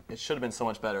 it should have been so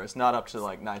much better. It's not up to,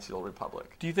 like, Knights of the Old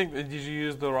Republic. Do you think, did you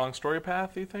use the wrong story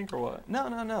path, do you think, or what? No.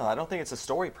 I don't think it's a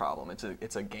story problem. It's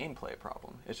a gameplay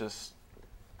problem. It's just,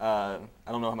 I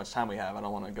don't know how much time we have. I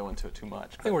don't want to go into it too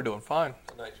much. I think we're doing fine.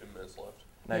 19 minutes left.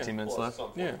 19 minutes left?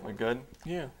 Yeah. We're good?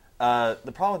 Yeah.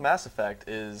 The problem with Mass Effect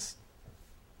is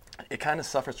it kind of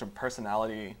suffers from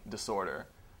personality disorder.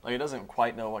 Like, it doesn't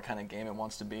quite know what kind of game it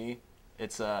wants to be.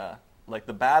 It's like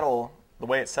the battle, the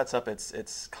way it sets up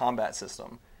its combat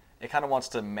system, it kind of wants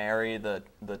to marry the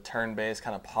turn-based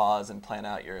kind of pause and plan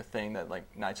out your thing that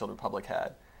like Knights of the Old Republic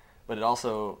had, but it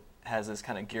also has this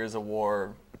kind of Gears of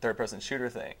War third-person shooter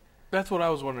thing. That's what I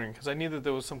was wondering, because I knew that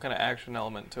there was some kind of action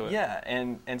element to it. Yeah,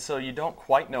 and so you don't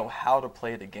quite know how to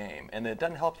play the game, and it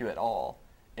doesn't help you at all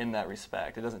in that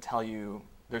respect. It doesn't tell you,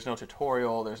 there's no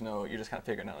tutorial, you're just kind of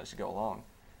figuring it out as you go along.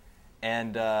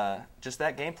 And just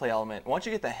that gameplay element, once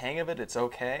you get the hang of it, it's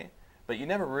okay, but you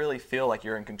never really feel like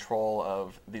you're in control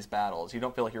of these battles. You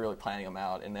don't feel like you're really planning them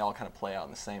out, and they all kind of play out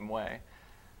in the same way.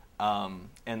 And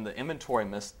the inventory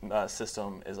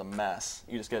system is a mess.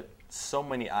 You just get so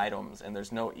many items, and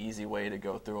there's no easy way to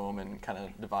go through them and kind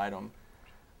of divide them.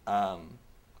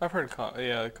 I've heard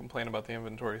complain about the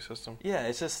inventory system. Yeah,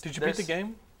 it's just... Did you beat the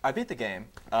game? I beat the game,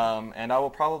 and I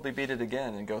will probably beat it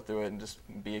again and go through it and just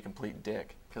be a complete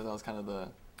dick, because I was kind of the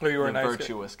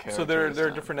virtuous character. So there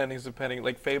are different endings depending,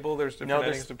 like Fable, there's different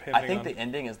endings depending on... I think the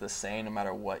ending is the same no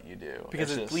matter what you do.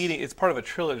 Because it's leading, it's part of a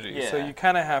trilogy, Yeah. so you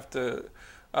kind of have to...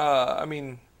 I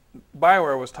mean,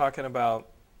 BioWare was talking about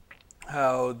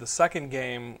how the second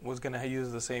game was going to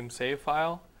use the same save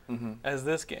file as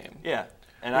this game. Yeah,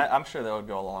 and I'm sure they would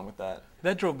go along with that.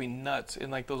 That drove me nuts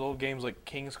in like those old games like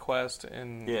King's Quest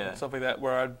and stuff like that,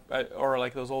 where or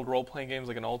like those old role-playing games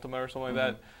like an Ultima or something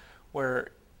like that, where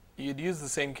you'd use the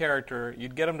same character,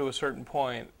 you'd get them to a certain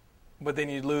point, but then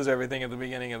you'd lose everything at the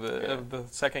beginning of the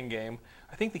second game.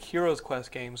 I think the Heroes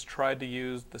Quest games tried to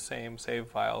use the same save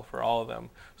file for all of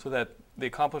them, so that the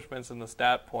accomplishments and the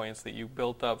stat points that you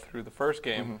built up through the first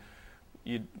game,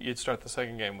 you'd start the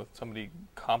second game with somebody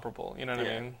comparable. You know what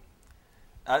I mean?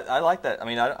 I like that. I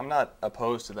mean, I'm not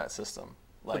opposed to that system.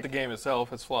 But the game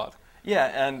itself is flawed.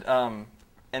 Yeah,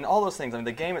 and all those things. I mean,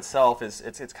 the game itself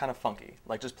it's kind of funky,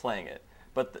 like just playing it.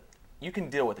 But you can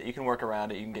deal with it. You can work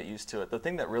around it. You can get used to it. The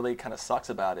thing that really kind of sucks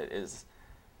about it is,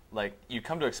 like, you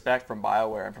come to expect from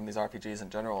BioWare and from these RPGs in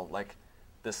general, like,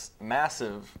 this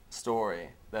massive story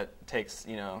that takes,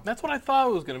 That's what I thought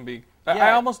it was going to be. Yeah,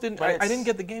 I almost didn't. but I didn't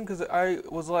get the game because I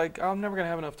was like, I'm never going to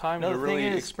have enough time to the really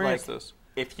thing is, experience like, this.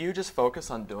 If you just focus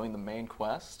on doing the main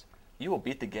quest, you will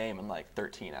beat the game in like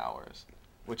 13 hours,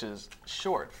 which is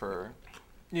short for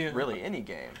really any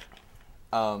game.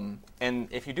 And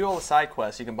if you do all the side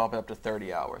quests, you can bump it up to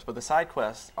 30 hours. But the side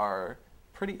quests are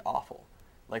pretty awful.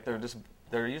 Like,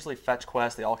 they're usually fetch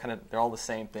quests. They're all the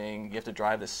same thing. You have to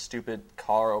drive this stupid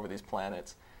car over these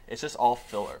planets. It's just all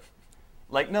filler.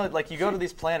 Like, no, like, you go to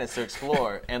these planets to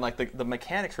explore, and like the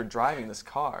mechanics for driving this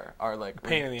car are like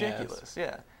Pain in the ridiculous.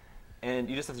 Yeah. And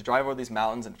you just have to drive over these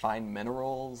mountains and find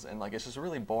minerals, and like, it's just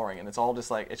really boring, and it's all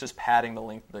just like, it's just padding the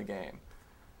length of the game.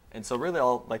 And so really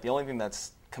the only thing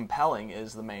that's compelling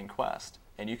is the main quest,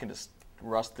 and you can just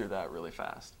rust through that really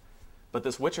fast. But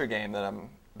this Witcher game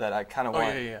that I kind of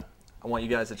want, I want you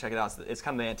guys to check it out. It's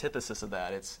kind of the antithesis of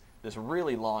that. It's this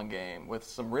really long game with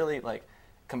some really like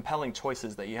compelling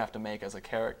choices that you have to make as a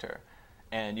character,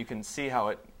 and you can see how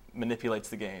it manipulates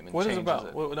the game and what is changes it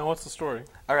about? Now, what's the story?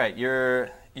 All right, you're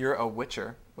a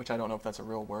Witcher, which I don't know if that's a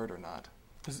real word or not.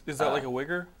 Is that like a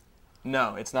wigger?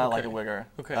 No, it's not like a Okay. wigger.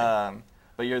 Okay.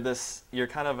 But you're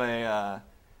kind of a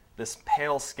this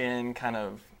pale skin kind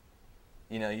of,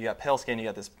 you got pale skin, you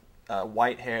got this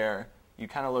white hair, you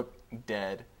kind of look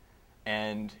dead,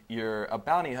 and you're a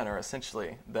bounty hunter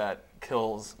essentially that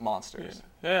kills monsters.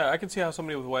 Yeah, I can see how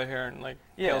somebody with white hair and like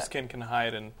Yeah. pale skin can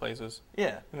hide in places.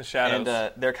 Yeah. In the shadows.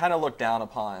 And they're kind of looked down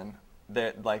upon.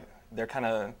 They're kind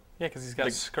of. Yeah, because he's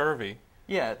got scurvy.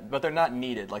 Yeah, but they're not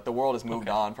needed. Like, the world has moved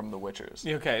on from the Witchers.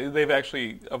 Okay, they've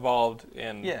actually evolved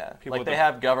in people. Like, they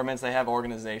have governments, they have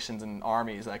organizations and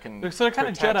armies that can. So they're kind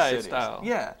of protect Jedi cities. style.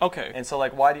 Yeah. Okay. And so,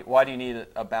 like, why do you need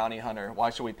a bounty hunter? Why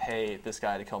should we pay this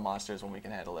guy to kill monsters when we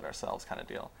can handle it ourselves, kind of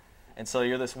deal? And so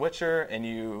you're this Witcher, and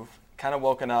you've kind of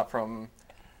woken up from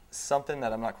something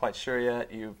that I'm not quite sure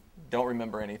yet. You don't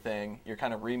remember anything. You're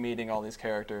kind of re-meeting all these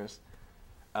characters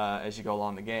as you go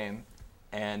along the game.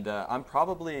 And I'm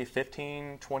probably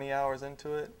 15, 20 hours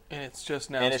into it. And it's just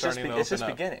now And starting to open up. it's just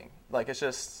beginning. Like, it's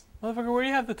just... Motherfucker, where do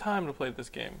you have the time to play this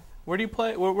game? Where do you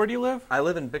play? Where do you live? I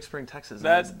live in Big Spring, Texas.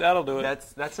 That'll do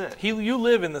it. That's it. You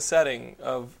live in the setting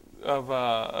of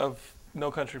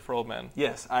No Country for Old Men.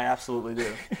 Yes, I absolutely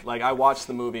do. Like, I watched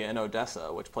the movie in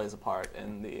Odessa, which plays a part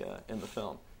in the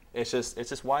film. It's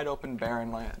just wide open,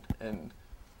 barren land, and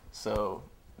so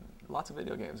lots of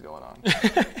video games going on.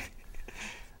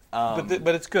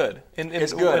 But it's good. And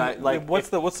it's good. What's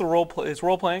the role play? Is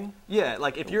role playing? Yeah,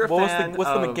 like if you're a fan what's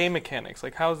of, the game mechanics?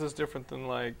 Like, how is this different than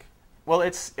like? Well,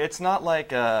 it's not like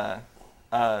the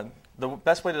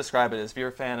best way to describe it is if you're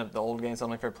a fan of the old games. I don't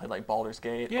know if you ever played like Baldur's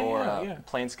Gate or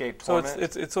Planescape So Torment.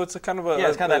 it's a kind of a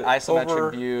it's kind of that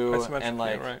isometric view, isometric, and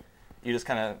like right. you just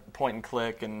kind of point and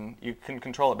click, and you can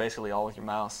control it basically all with your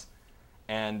mouse.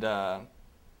 And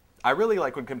I really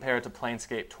would compare it to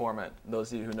Planescape Torment.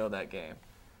 Those of you who know that game.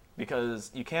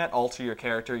 Because you can't alter your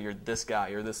character. You're this guy.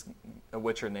 You're a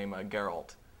Witcher named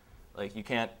Geralt. Like, you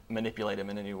can't manipulate him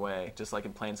in any way. Just like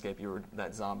in Planescape, you were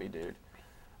that zombie dude.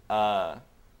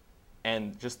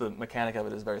 And just the mechanic of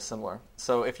it is very similar.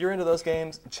 So if you're into those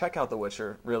games, check out The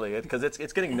Witcher, really, because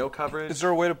it's getting no coverage. Is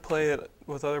there a way to play it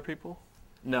with other people?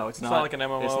 No, it's not. It's not like an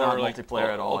MMO It's not or like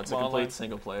multiplayer at all. It's a Ultima complete Online?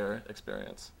 single-player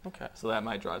experience. Okay. So that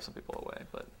might drive some people away,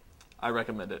 but I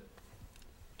recommend it.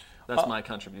 That's my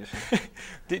contribution.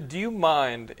 Do you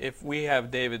mind if we have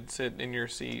David sit in your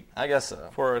seat I guess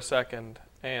so. for a second?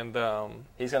 And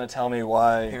He's going to tell me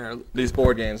why these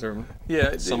board games are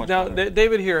so much now better.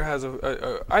 David here has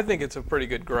I think it's a pretty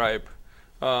good gripe.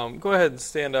 Go ahead and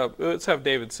stand up. Let's have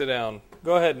David sit down.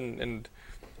 Go ahead and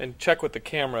check with the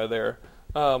camera there.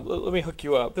 Let me hook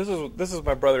you up. This is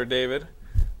my brother David.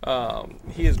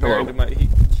 He is married to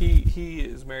he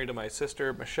is married to my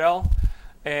sister Michelle,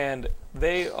 and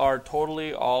they are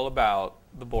totally all about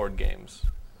the board games.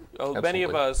 Many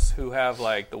of us who have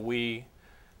like the Wii,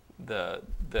 the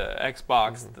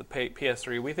Xbox, the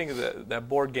PS3, we think that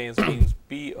board games means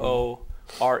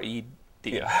BORED.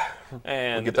 Yeah.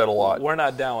 And we get that a lot. We're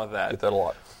not down with that. Get that a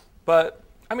lot. But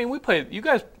I mean, we played. You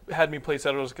guys had me play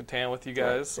Settlers of Catan with you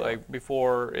guys, like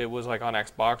before it was like on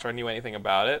Xbox or I knew anything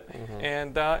about it,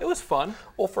 and it was fun.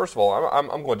 Well, first of all, I'm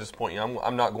going to disappoint you.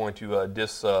 I'm not going to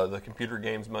diss the computer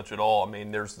games much at all. I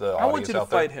mean, there's the I audience want you to out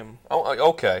there. fight him. Oh,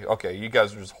 okay. You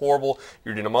guys are just horrible.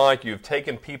 You're demonic. You've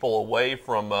taken people away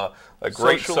from a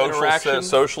great Social interaction.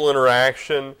 social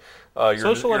interaction.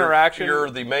 Social interaction. You're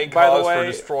the main by the cause way, for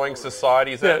destroying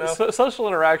society. Is that enough? social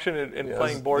interaction and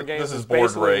playing board games this is is board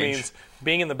basically rage. means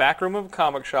being in the back room of a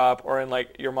comic shop or in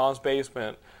like your mom's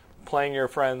basement, playing your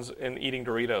friends and eating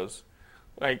Doritos.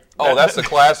 Like That's the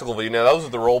classical view. Now those are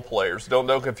the role players.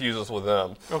 Don't confuse us with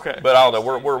them. Okay. But I don't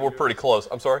know. We're pretty close.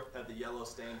 I'm sorry. Have the yellow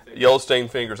stained fingers. Yellow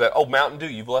stained fingers. Mountain Dew.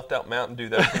 You've left out Mountain Dew.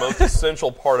 That's the most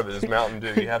essential part of it is Mountain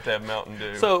Dew. You have to have Mountain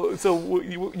Dew. So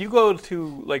you go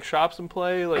to like shops and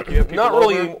play, like you have people Not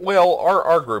really. over? Well,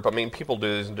 our group. I mean, people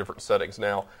do these in different settings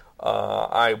now.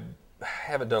 I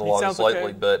haven't done a lot of this sounds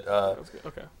lately, okay. but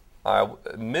Okay.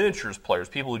 miniatures players,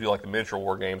 people who do like the miniature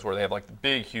war games where they have like the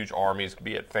big, huge armies,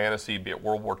 be it fantasy, be it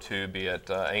World War II, be it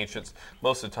ancients.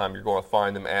 Most of the time, you're going to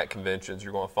find them at conventions.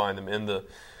 You're going to find them in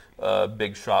the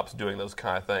big shops doing those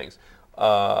kind of things.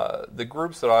 The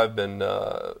groups that I've been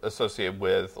associated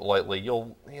with lately,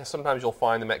 sometimes you'll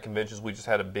find them at conventions. We just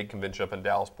had a big convention up in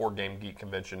Dallas, Board Game Geek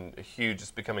Convention, huge. It's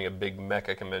becoming a big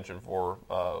mecca convention for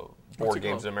board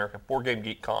games in America. Board Game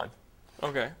Geek Con.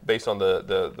 Okay. Based on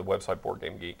the website Board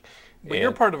Game Geek. But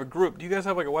you're part of a group. Do you guys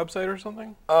have like a website or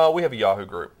something? We have a Yahoo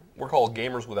group. We're called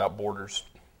Gamers Without Borders.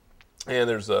 And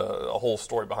there's a whole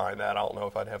story behind that. I don't know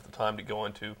if I'd have the time to go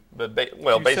into. But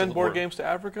you send board games to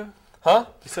Africa? Huh?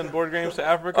 You send board games to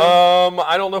Africa?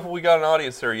 I don't know if we got an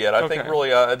audience there yet. I think Okay.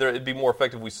 really it'd be more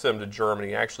effective if we send them to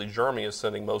Germany. Actually, Germany is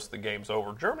sending most of the games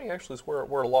over. Germany actually is where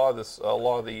a lot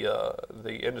of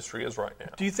the industry is right now.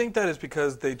 Do you think that is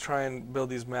because they try and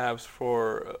build these maps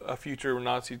for a future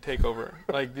Nazi takeover?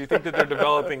 Like, do you think that they're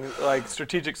developing like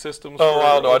strategic systems? Oh, for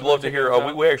I don't know. I'd love to taking hear. those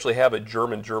out? We actually have a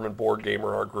German board gamer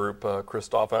in our group,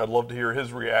 Christoph. And I'd love to hear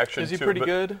his reaction. Is he to pretty it, but-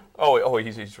 good? Oh,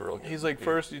 he's really good. He's like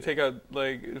first you take out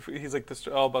like he's like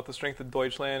all about the strength of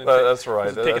Deutschland. And That's right.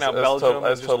 he's taking out that's Belgium. and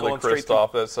That's just totally going straight to-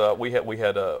 Christoph. That's we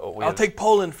had I'll take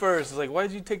Poland first. It's like, why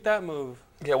did you take that move?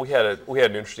 Yeah, we had an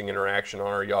interesting interaction on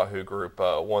our Yahoo group.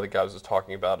 One of the guys was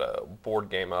talking about a board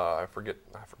game. I forget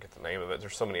the name of it.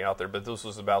 There's so many out there, but this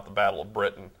was about the Battle of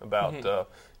Britain, about the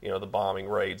bombing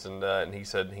raids, and he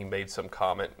said he made some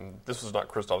comment, and this was not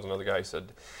Christoph, it was another guy. He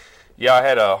said, "Yeah, I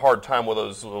had a hard time with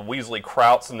those Weasley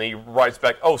Krauts," and he writes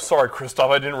back, "Oh, sorry,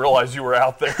 Christoph, I didn't realize you were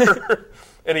out there."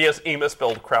 And he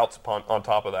misspelled Krauts on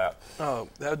top of that. Oh,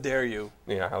 how dare you!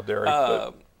 Yeah, how dare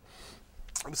he?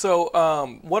 So,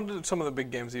 what are some of the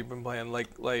big games you've been playing?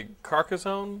 Like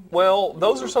Carcassonne? Well,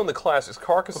 those are some of the classics.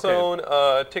 Carcassonne,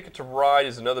 Ticket to Ride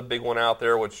is another big one out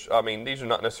there, which, I mean, these are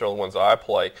not necessarily the ones I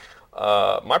play.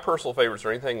 My personal favorites are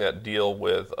anything that deal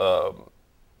with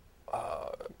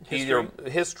either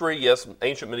history, yes,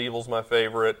 ancient medieval is my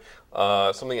favorite,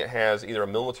 something that has either a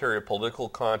military or political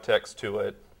context to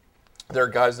it. There are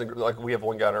guys, like we have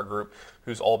one guy in our group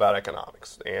who's all about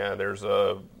economics, and there's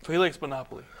a... So he likes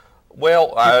Monopoly. Well,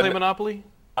 Do you play Monopoly?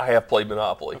 I have played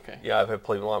Monopoly. Okay. Yeah, I have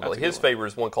played Monopoly. That's a good His one. favorite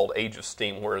is one called Age of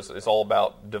Steam, where it's all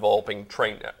about developing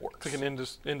train networks. It's like an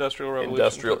industrial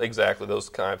revolution. Exactly, those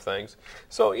kind of things.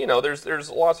 So, there's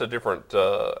lots of different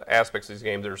aspects of these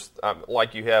games. There's,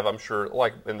 like you have, I'm sure,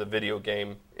 like in the video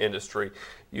game industry,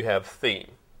 you have theme.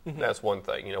 Mm-hmm. That's one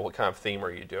thing. What kind of theme are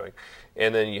you doing?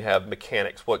 And then you have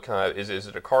mechanics. What kind of, is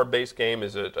it a card-based game?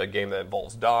 Is it a game that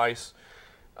involves dice?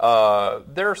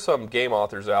 There are some game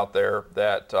authors out there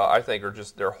that I think are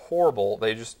they're horrible.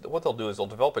 What they'll do is they'll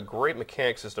develop a great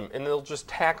mechanic system and they'll just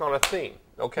tack on a theme.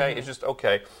 Okay, It's just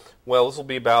okay. Well, this will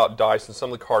be about dice and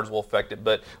some of the cards will affect it.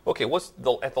 But okay,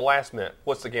 at the last minute?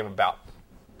 What's the game about?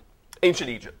 Ancient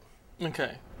Egypt.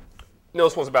 Okay. No,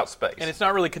 this one's about space. And it's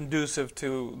not really conducive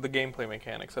to the gameplay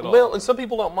mechanics at all. Well, and some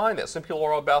people don't mind that. Some people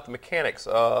are all about the mechanics.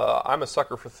 I'm a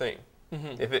sucker for theme.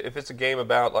 Mm-hmm. If it's a game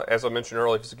about, as I mentioned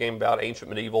earlier, if it's a game about ancient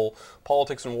medieval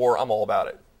politics and war, I'm all about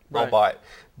it. I'll Right. buy it.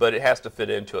 But it has to fit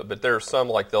into it. But there are some,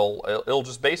 like it'll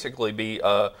just basically be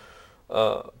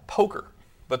poker.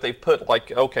 But they've put,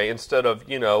 instead of,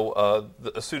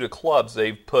 a suit of clubs,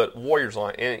 they've put warriors on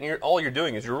it. And all you're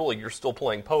doing is you're still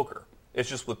playing poker. It's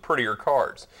just with prettier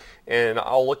cards. And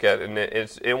I'll look at it, and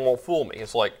it won't fool me.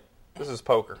 It's like, this is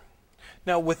poker.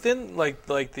 Now, within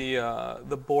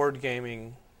the board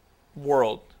gaming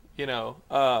world, there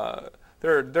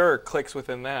are cliques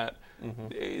within that.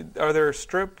 Mm-hmm. Are there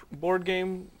strip board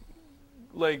game,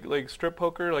 like strip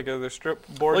poker? Like, are there strip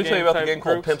board Let me game tell you about type the game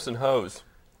called groups? Pimps and Hoes.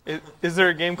 Is there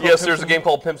a game called Yes, Pimps there's a and- game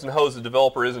called Pimps and Hoes. The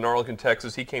developer is in Arlington,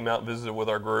 Texas. He came out and visited with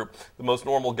our group. The most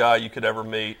normal guy you could ever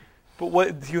meet. But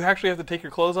what, do you actually have to take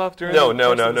your clothes off during No. the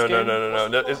course of this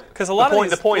game? Because A lot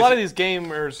of these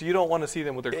gamers, you don't want to see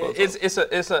them with their clothes off.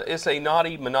 It's a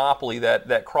naughty monopoly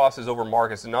that crosses over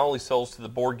markets and not only sells to the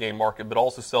board game market but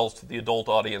also sells to the adult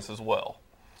audience as well.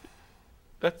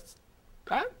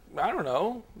 I don't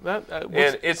know.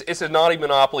 And it's a naughty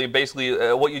monopoly. Basically,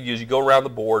 what you do is you go around the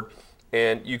board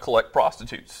and you collect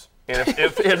prostitutes. And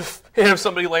if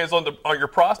somebody lands on your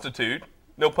prostitute,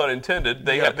 no pun intended,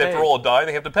 they have to roll a die and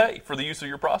they have to pay for the use of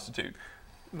your prostitute.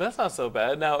 That's not so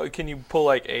bad. Now, can you pull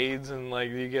like AIDS and like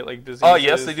you get like diseases? Oh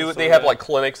yes, they do. They have like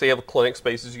clinics. They have clinic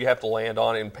spaces you have to land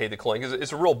on and pay the clinic.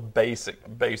 It's a real basic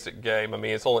game. I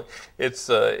mean,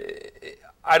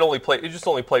 I'd only play. It just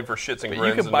only played for shits and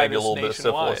grins and maybe a little bit of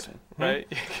syphilis. Right?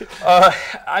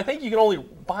 I think you can only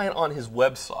buy it on his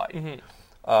website. Mm-hmm.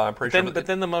 I'm pretty sure. But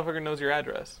then the motherfucker knows your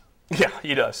address. Yeah,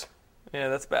 he does. Yeah,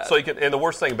 that's bad. So and the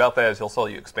worst thing about that is he'll sell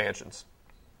you expansions.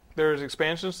 There's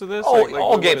expansions to this?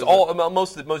 All games,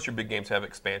 most of your big games have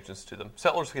expansions to them.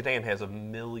 Settlers of Catan has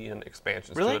 1 million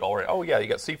expansions to it already. Oh yeah, you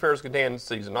got Seafarers of Catan,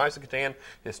 Seas of Knights of Catan,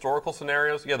 historical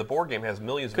scenarios. Yeah, the board game has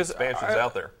millions of expansions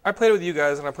out there. I played it with you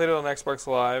guys, and I played it on Xbox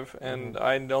Live, and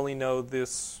I only know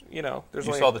this. There's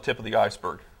you saw the tip of the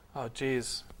iceberg. Oh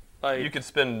jeez. You could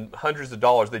spend hundreds of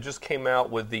dollars. They just came out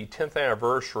with the 10th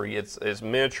anniversary. It's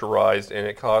miniaturized, and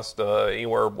it costs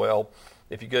anywhere,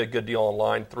 if you get a good deal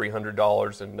online,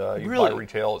 $300, and you buy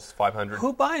retail, it's $500.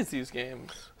 Who buys these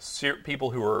games?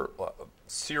 People who are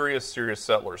serious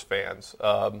Settlers fans.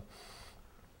 The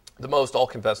most, I'll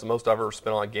confess, the most I've ever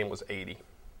spent on a game was $80.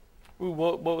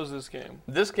 What was this game?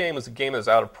 This game is a game that's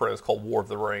out of print. It's called War of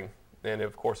the Ring, and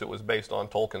of course it was based on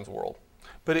Tolkien's world.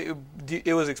 But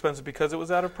it was expensive because it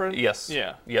was out of print? Yes.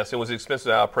 Yeah. Yes, it was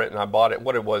expensive out of print, and I bought it.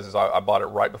 What it was is I bought it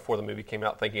right before the movie came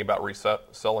out, thinking about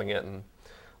selling it, and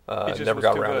never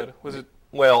got around it. Was it?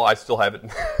 Well, I still have it.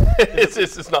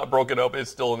 it's not broken up.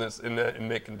 It's still in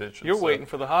mint condition. You're waiting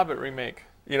for the Hobbit remake.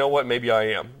 You know what? Maybe I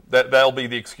am. That'll be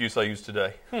the excuse I use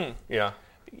today. Yeah.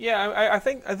 Yeah, I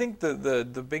think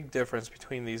the big difference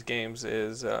between these games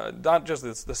is not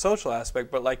just the social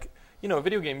aspect, but a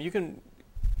video game you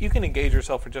can engage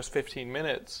yourself for just 15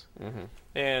 minutes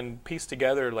and piece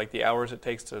together like the hours it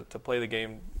takes to play the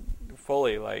game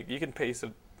fully. Like you can piece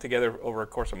it together over a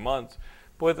course of months.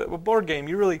 But with a board game,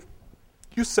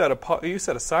 you set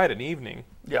aside an evening.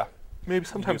 Yeah. Maybe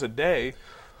sometimes a day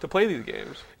to play these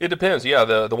games. It depends. Yeah,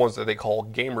 the ones that they call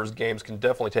gamers games can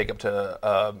definitely take up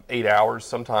to 8 hours.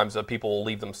 Sometimes people will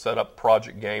leave them set up.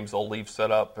 Project games they'll leave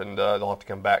set up and they'll have to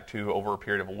come back to over a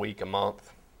period of a week, a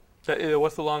month.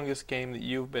 What's the longest game that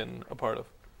you've been a part of?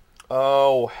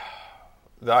 Oh,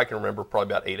 that I can remember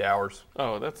probably about 8 hours.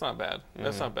 Oh, that's not bad.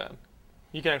 That's not bad.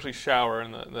 You can actually shower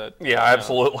in that. Yeah,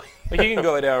 absolutely. Like you can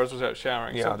go 8 hours without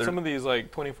showering. Yeah, some of these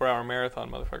 24-hour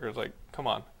marathon motherfuckers, come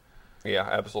on. Yeah,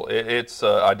 absolutely. It's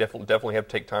I definitely have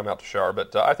to take time out to shower,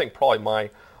 but I think probably my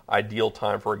ideal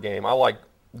time for a game. I like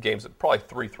games at probably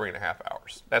 3.5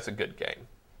 hours. That's a good game.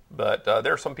 But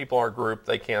there are some people in our group,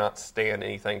 they cannot stand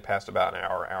anything past about an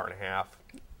hour, hour and a half.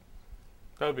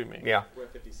 That would be me. Yeah. We're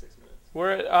at 56 minutes.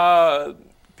 We're at,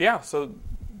 yeah, so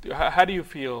how do you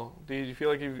feel? Do you feel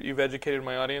like you've educated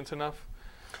my audience enough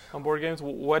on board games?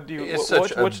 What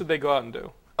should they go out and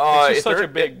do? If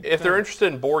they're interested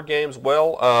in board games, where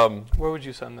would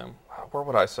you send them? Where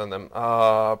would I send them?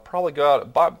 Probably go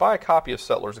out buy a copy of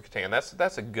Settlers of Catan.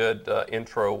 That's a good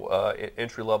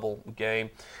entry level game.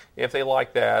 If they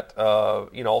like that,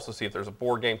 also see if there's a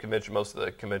board game convention. Most of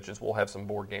the conventions will have some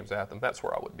board games at them. That's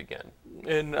where I would begin.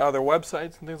 And are there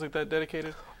websites and things like that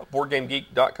dedicated?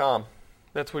 BoardGameGeek.com.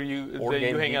 That's where you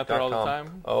hang out there all the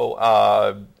time?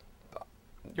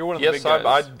 You're one of the big Yes,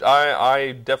 guys.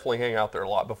 I definitely hang out there a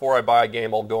lot. Before I buy a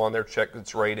game, I'll go on there, check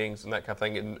its ratings and that kind of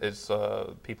thing. And it's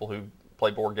people who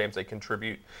play board games, they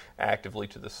contribute actively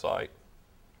to the site.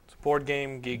 It's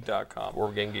BoardGameGeek.com.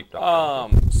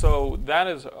 BoardGameGeek.com. So that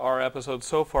is our episode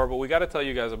so far, but we got to tell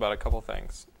you guys about a couple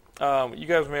things. You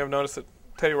guys may have noticed that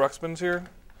Teddy Ruxpin's here.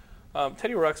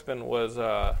 Teddy Ruxpin was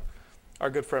our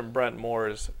good friend Brent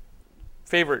Moore's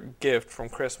favorite gift from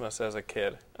Christmas as a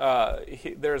kid.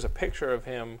 There's a picture of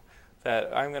him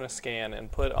that I'm going to scan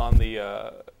and put on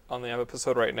the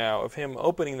episode right now of him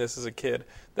opening this as a kid.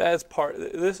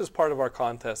 This is part of our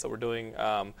contest that we're doing.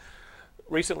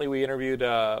 Recently, we interviewed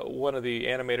one of the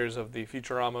animators of the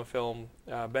Futurama film,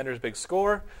 Bender's Big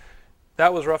Score.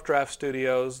 That was Rough Draft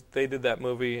Studios. They did that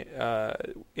movie,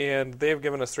 and they've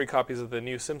given us 3 copies of the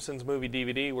new Simpsons movie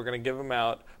DVD. We're going to give them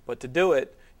out, but to do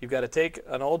it, you've got to take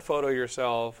an old photo of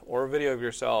yourself or a video of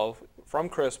yourself from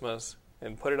Christmas,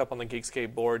 and put it up on the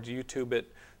Geekscape board, YouTube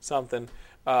it, something.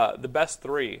 The best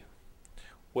 3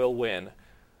 will win.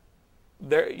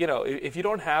 There, if you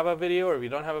don't have a video or if you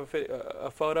don't have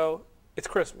a photo, it's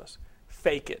Christmas.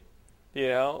 Fake it,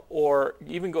 or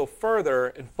even go further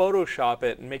and Photoshop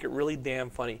it and make it really damn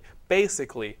funny.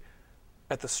 Basically,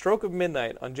 at the stroke of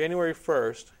midnight on January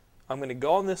 1st, I'm going to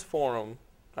go on this forum.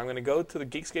 I'm going to go to the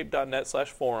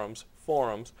geekscape.net/forums,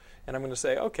 and I'm going to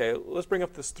say, okay, let's bring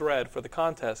up this thread for the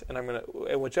contest, and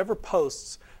whichever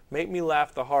posts make me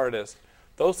laugh the hardest,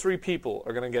 those 3 people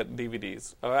are going to get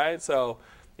DVDs. All right, so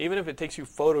even if it takes you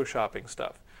photoshopping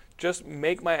stuff, just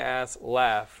make my ass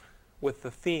laugh with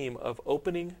the theme of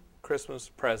opening Christmas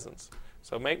presents.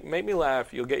 So make me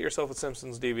laugh. You'll get yourself a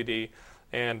Simpsons DVD,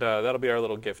 and that'll be our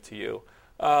little gift to you.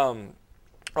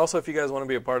 Also, if you guys want to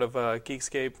be a part of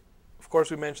Geekscape, of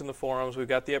course, we mentioned the forums. We've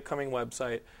got the upcoming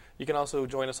website. You can also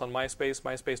join us on MySpace,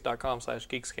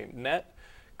 myspace.com/GeekscapeNet.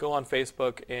 Go on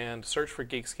Facebook and search for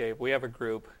Geekscape. We have a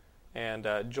group, and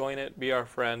join it. Be our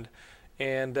friend.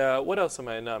 And what else am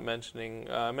I not mentioning?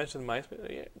 I mentioned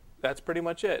MySpace. Yeah, that's pretty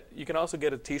much it. You can also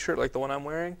get a T-shirt like the one I'm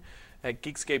wearing at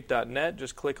Geekscape.net.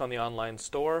 Just click on the online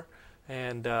store,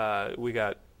 and we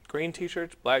got green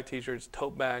T-shirts, black T-shirts,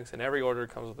 tote bags, and every order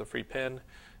comes with a free pin.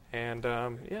 And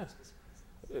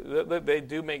they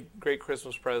do make great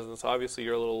Christmas presents. Obviously,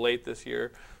 you're a little late this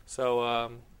year, so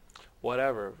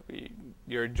whatever.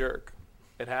 You're a jerk.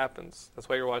 It happens. That's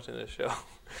why you're watching this show.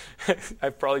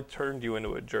 I've probably turned you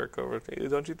into a jerk over it,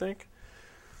 don't you think?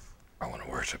 I want to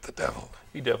worship the devil.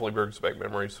 He definitely brings back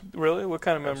memories. Really? What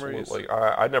kind of memories? Absolutely.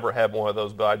 I never had one of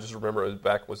those, but I just remember it was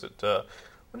back. Was it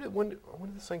when did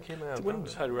this thing came out? When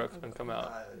did Teddy Ruxpin come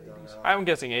out? I'm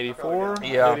guessing 84,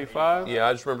 Yeah. 85. Yeah,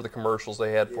 I just remember the commercials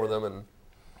they had for them, and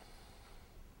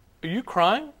Are you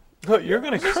crying? You're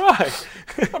going to cry.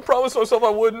 I promised myself I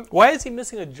wouldn't. Why is he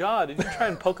missing a jaw? Did you try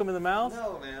and poke him in the mouth?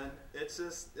 No, man. It's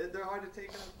just they're hard to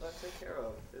take care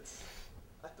of.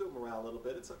 I threw them around a little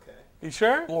bit. It's okay. You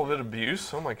sure? A little bit of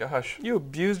abuse. Oh my gosh. You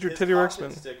abused your His Teddy caution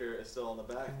Ruxpin. sticker is still on the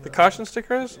back. The caution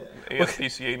sticker is? Yeah.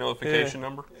 ASPCA notification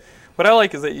number. What I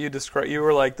like is that you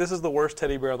were like, this is the worst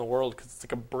teddy bear in the world because it's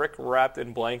like a brick wrapped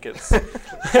in blankets.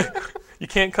 You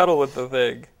can't cuddle with the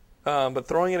thing. But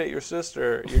throwing it at your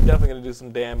sister, you're definitely going to do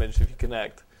some damage if you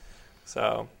connect.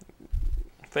 So,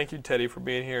 thank you, Teddy, for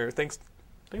being here. Thanks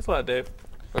a lot, Dave.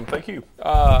 And thank you.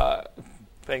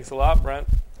 Thanks a lot, Brent.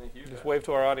 Thank you. Just wave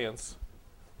to our audience.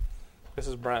 This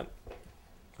is Brent.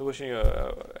 We're wishing you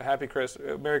a happy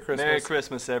Merry Christmas. Merry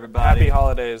Christmas, everybody. Happy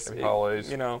holidays. Happy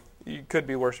holidays. You could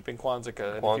be worshiping Kwanzaa.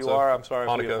 And if you Kwanzaa, are, I'm sorry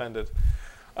if we Hanukkah. offended.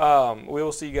 We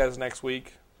will see you guys next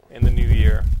week in the new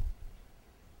year.